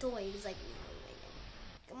getting toyed. It's like,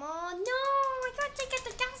 come on, no, I got to get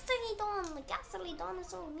the Gastelidon. The Gastelidon is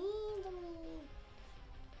so mean to me.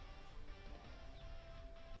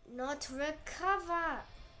 Not recover.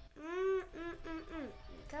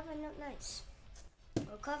 Recover, not nice.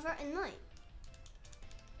 Recover annoying.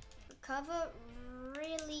 Recover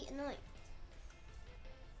really annoying.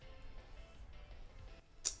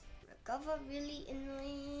 Recover really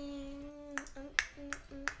annoying.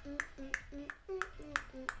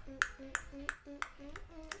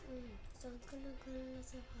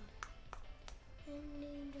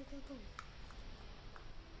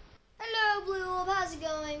 Hello, Blue Orb. How's it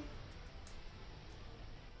going?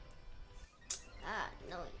 Ah,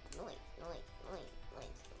 noise.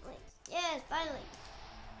 Yes, finally.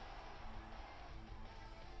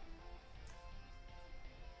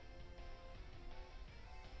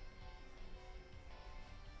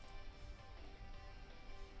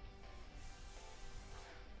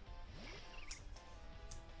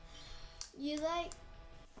 You like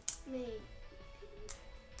me?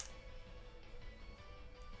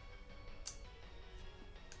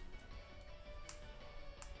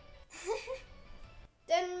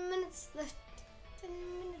 10 minutes left. 10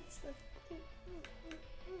 minutes left.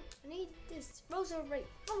 I need this. Rosa rate.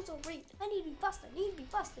 I need to be faster.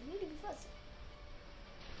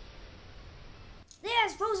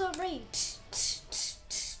 Yes, Rosa rate.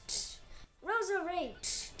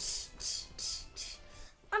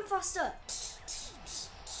 I'm faster.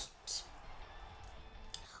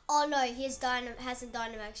 Oh no, he hasn't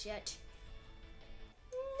Dynamax yet.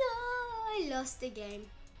 No, I lost the game.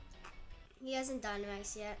 He hasn't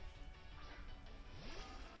Dynamax yet.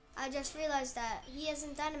 I just realized that he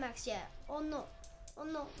hasn't Dynamax yet. Oh no.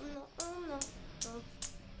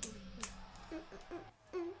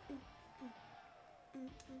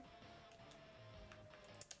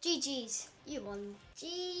 GG's. You won.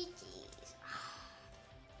 GG's.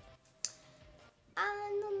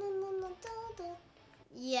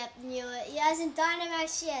 Yep, knew it. He hasn't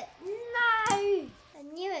Dynamax yet. No! I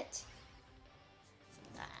knew it.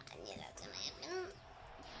 I knew that was gonna happen.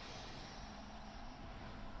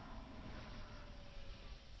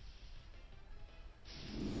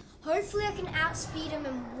 Hopefully I can outspeed him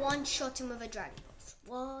and one-shot him with a Dragon Pulse.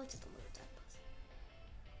 What?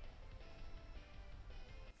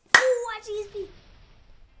 Oh, GSP.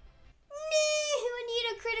 No, I need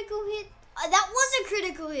a critical hit. That was a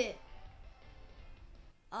critical hit.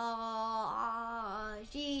 Oh,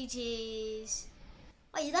 GG's.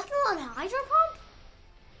 Wait, you left me on Hydro Pump?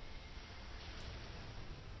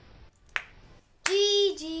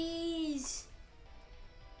 GG's.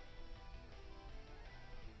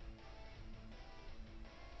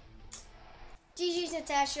 GG's,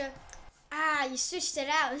 Natasha. Ah, you switched it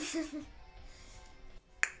out.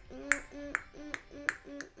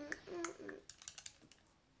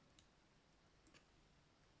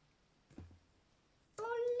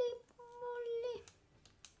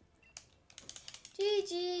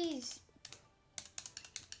 GG's.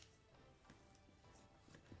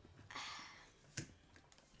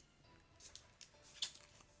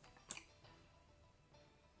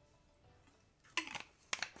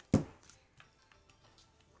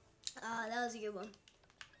 Ah, that was a good one.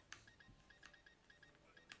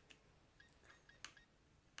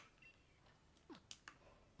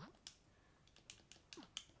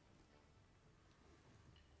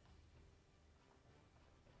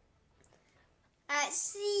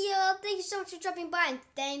 See ya. Thank you so much for dropping by, and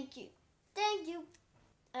thank you.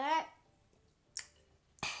 Alright.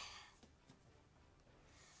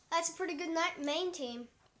 That's a pretty good night main team.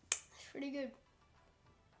 Pretty good.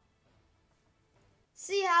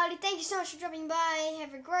 See ya, Howdy. Thank you so much for dropping by.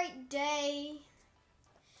 Have a great day.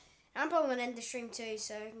 I'm probably going to end the stream too,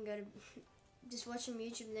 so I can go to just watch some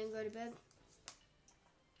YouTube and then go to bed.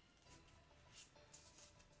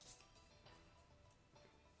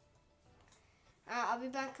 I'll be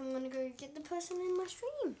back. I'm going to go get the person in my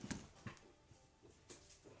stream.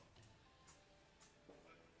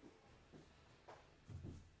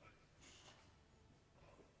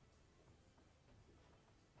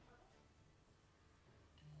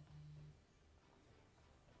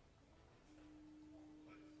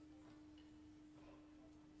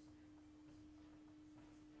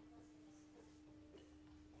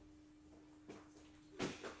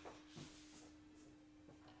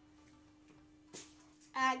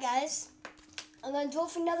 Alright guys, I'm going to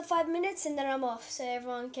talk for another 5 minutes and then I'm off so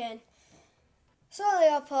everyone can slowly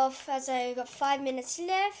hop off as I got 5 minutes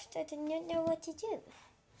left. I do not know what to do.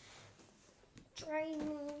 Trade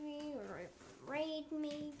movie or raid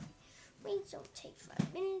me. Raids don't take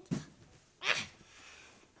 5 minutes.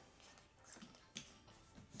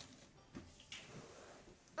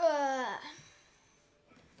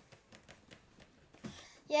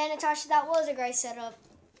 Yeah, Natasha, that was a great setup.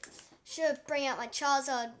 Should bring out my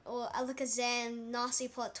Charizard or Alakazam Nasty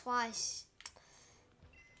Plot twice.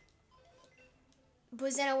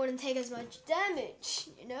 But then I wouldn't take as much damage,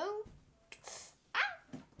 you know? Ah,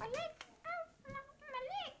 my leg! Ah, my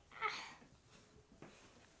leg! Ah.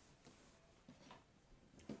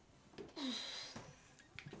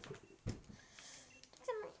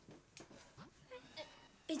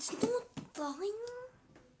 It's not falling.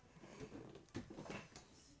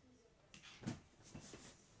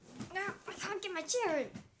 No, I can't get my chair in.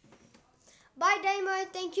 Bye, Damo.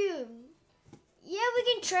 Thank you. Yeah,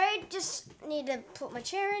 we can trade. Just need to put my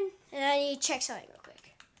chair in, and I need to check something real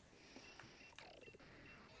quick.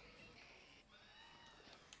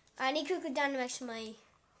 I need to go down next to my.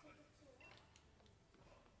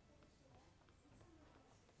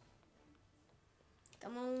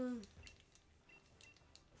 Come on.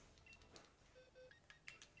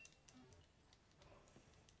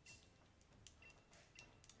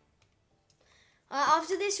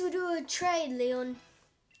 After this, we'll do a trade, Leon.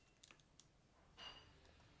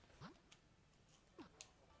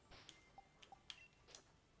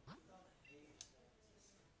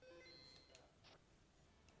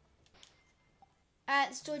 Alright,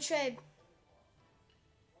 let's do a trade.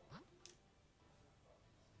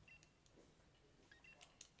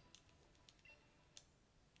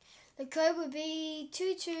 The code would be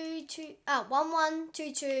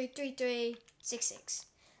 11223366.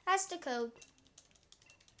 That's the code.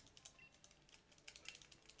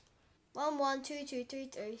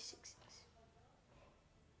 11223366.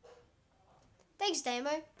 Thanks,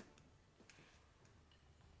 Damo.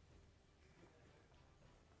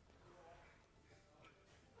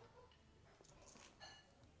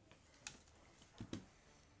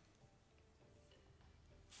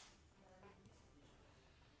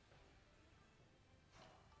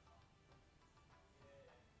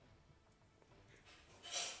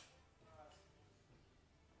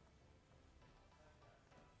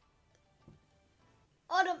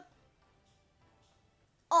 Autumn.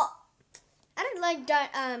 Oh, I don't like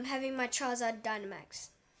having my Charizard Dynamax.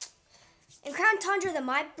 In Crown Tundra, they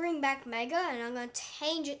might bring back Mega, and I'm going to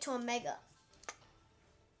change it to a Mega.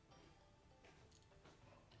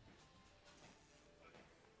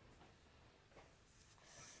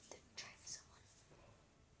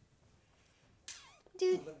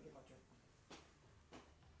 Dude.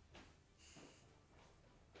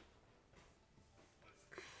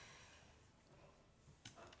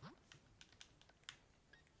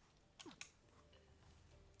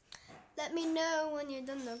 Let me know when you're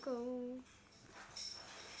done the go.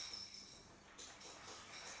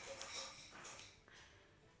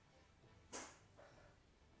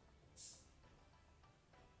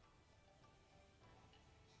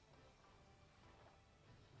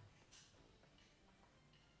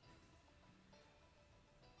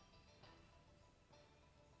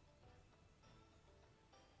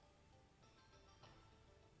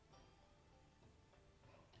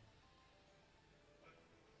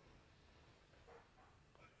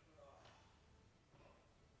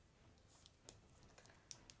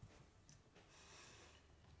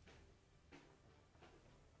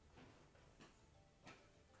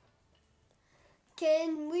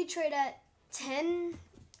 Can we trade at 10?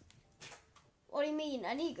 What do you mean?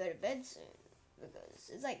 I need to go to bed soon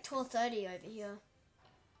because it's like 12:30 over here.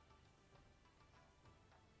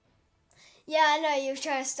 Yeah, I know you're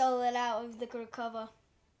trying to stall it out of the cover.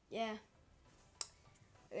 Yeah,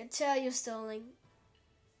 I can tell you're stalling.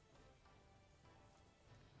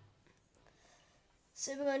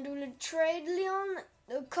 So we're gonna do the trade, Leon.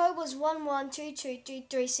 The code was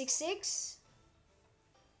 11223366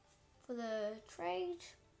 for the trade.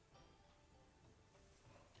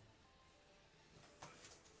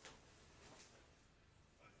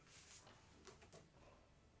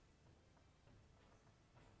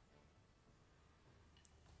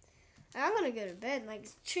 I'm gonna go to bed like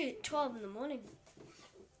it's 12 in the morning.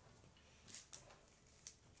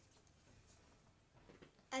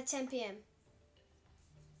 At 10 p.m.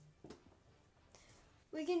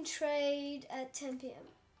 We can trade at 10 p.m.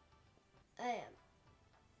 a.m.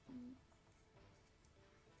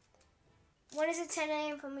 When is it 10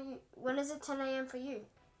 a.m. for me? When is it 10 a.m. for you?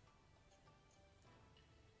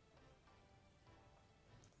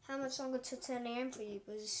 how much longer till 10 a.m. for you?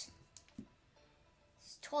 Because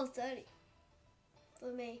it's 12:30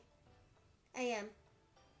 for me a.m.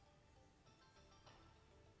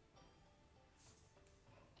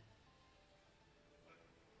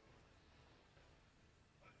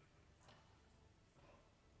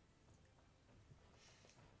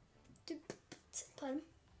 Pardon?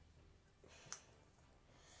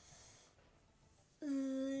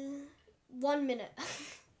 1 minute.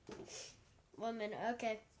 1 minute,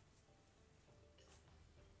 okay.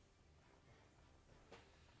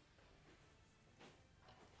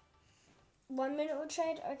 One minute will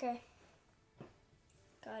trade? Okay.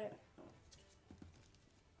 Got it.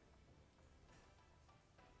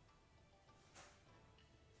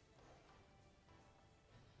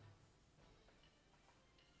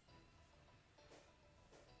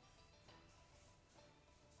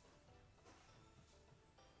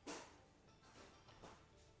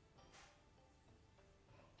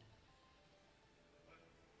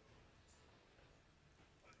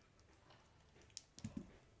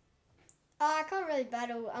 I can't really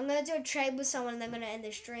battle. I'm going to do a trade with someone and then I'm going to end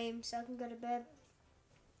the stream so I can go to bed.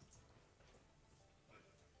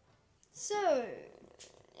 So,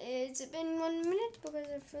 it's been 1 minute? Because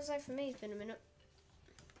it feels like for me it's been a minute.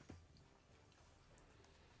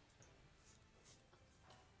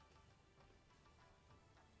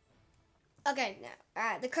 Okay, now,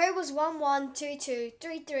 alright, the code was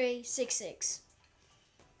 11223366.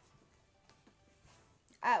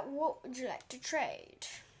 What would you like to trade?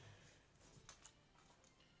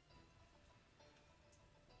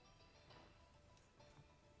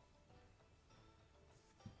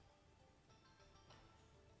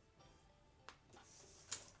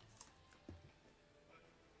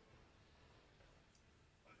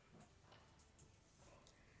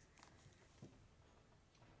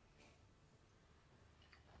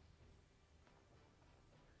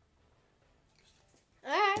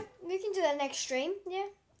 Alright, we can do that next stream, yeah.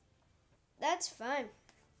 That's fine.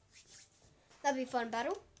 That'll be a fun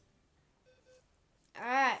battle.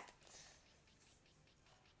 Alright.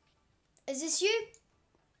 Is this you?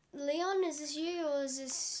 Leon, is this you or is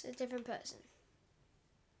this a different person?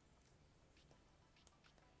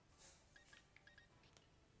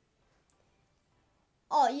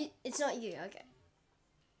 Oh, it's not you, okay.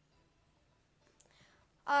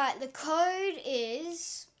 Alright, the code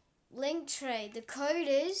is link trade. The code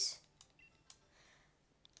is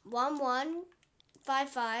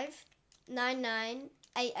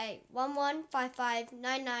 11559988.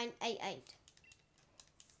 11559988.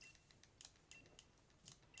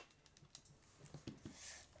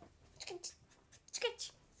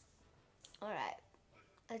 Alright.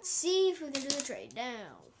 Let's see if we can do the trade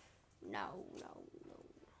now. No.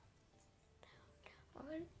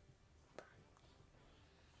 Alright.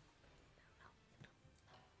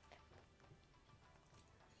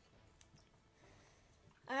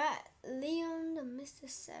 Alright, Leon the Mr.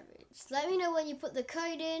 Savage. Let me know when you put the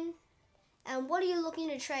code in. And what are you looking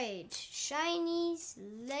to trade? Shinies,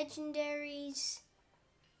 legendaries,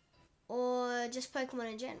 or just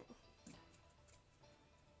Pokemon in general?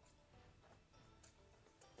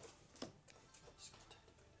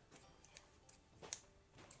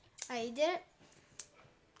 Alright, you did it?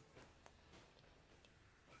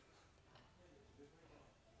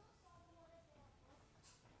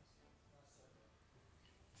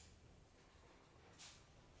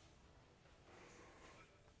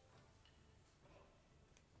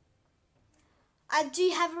 I do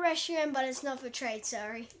have a restroom, but it's not for trade,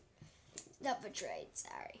 sorry. Not for trade,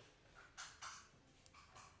 sorry.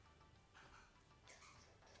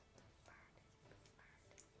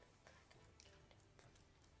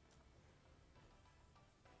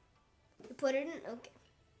 You put it in? Okay.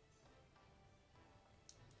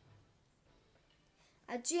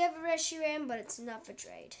 I do have a restroom, but it's not for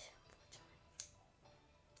trade.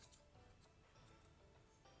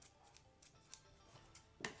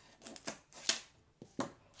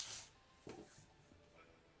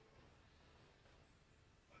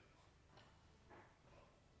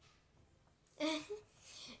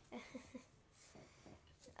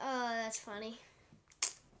 Oh, that's funny.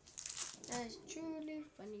 That is truly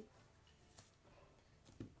funny.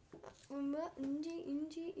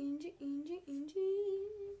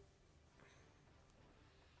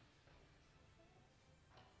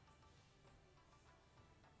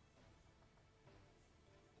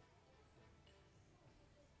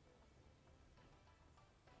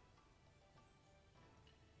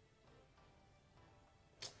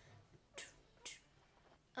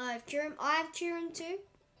 I have Kieran too.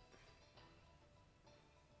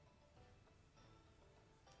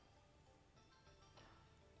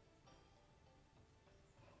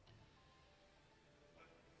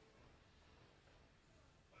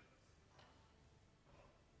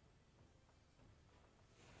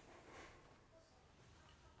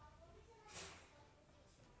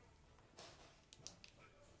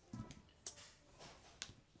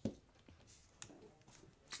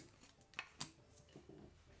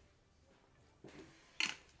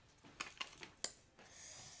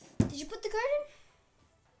 put the code in?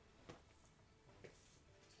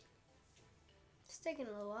 It's taking a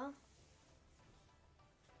little while.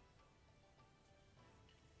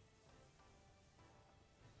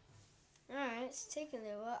 Alright, it's taking a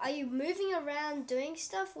little while. Are you moving around doing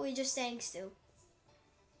stuff, or are you just staying still?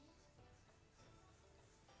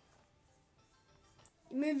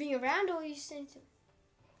 You moving around, or are you staying still?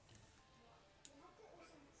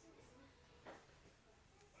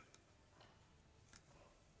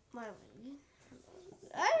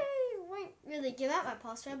 I won't really give out my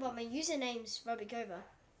password, but my username's Robigova.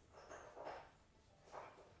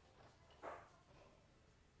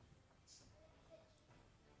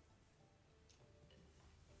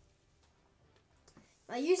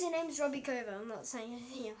 My username's Robigova. I'm not saying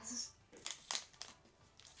anything else.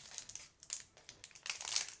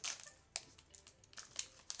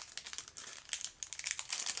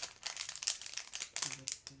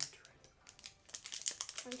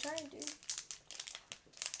 I'm trying to do.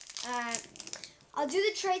 I'll do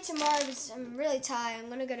the trade tomorrow because I'm really tired. I'm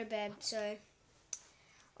gonna go to bed, so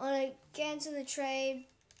I'm gonna cancel the trade.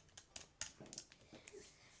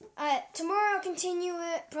 Tomorrow I'll continue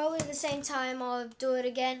it, probably at the same time. I'll do it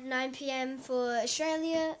again, 9 PM for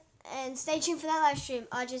Australia, and stay tuned for that live stream.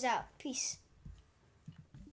 Arj's out. Peace.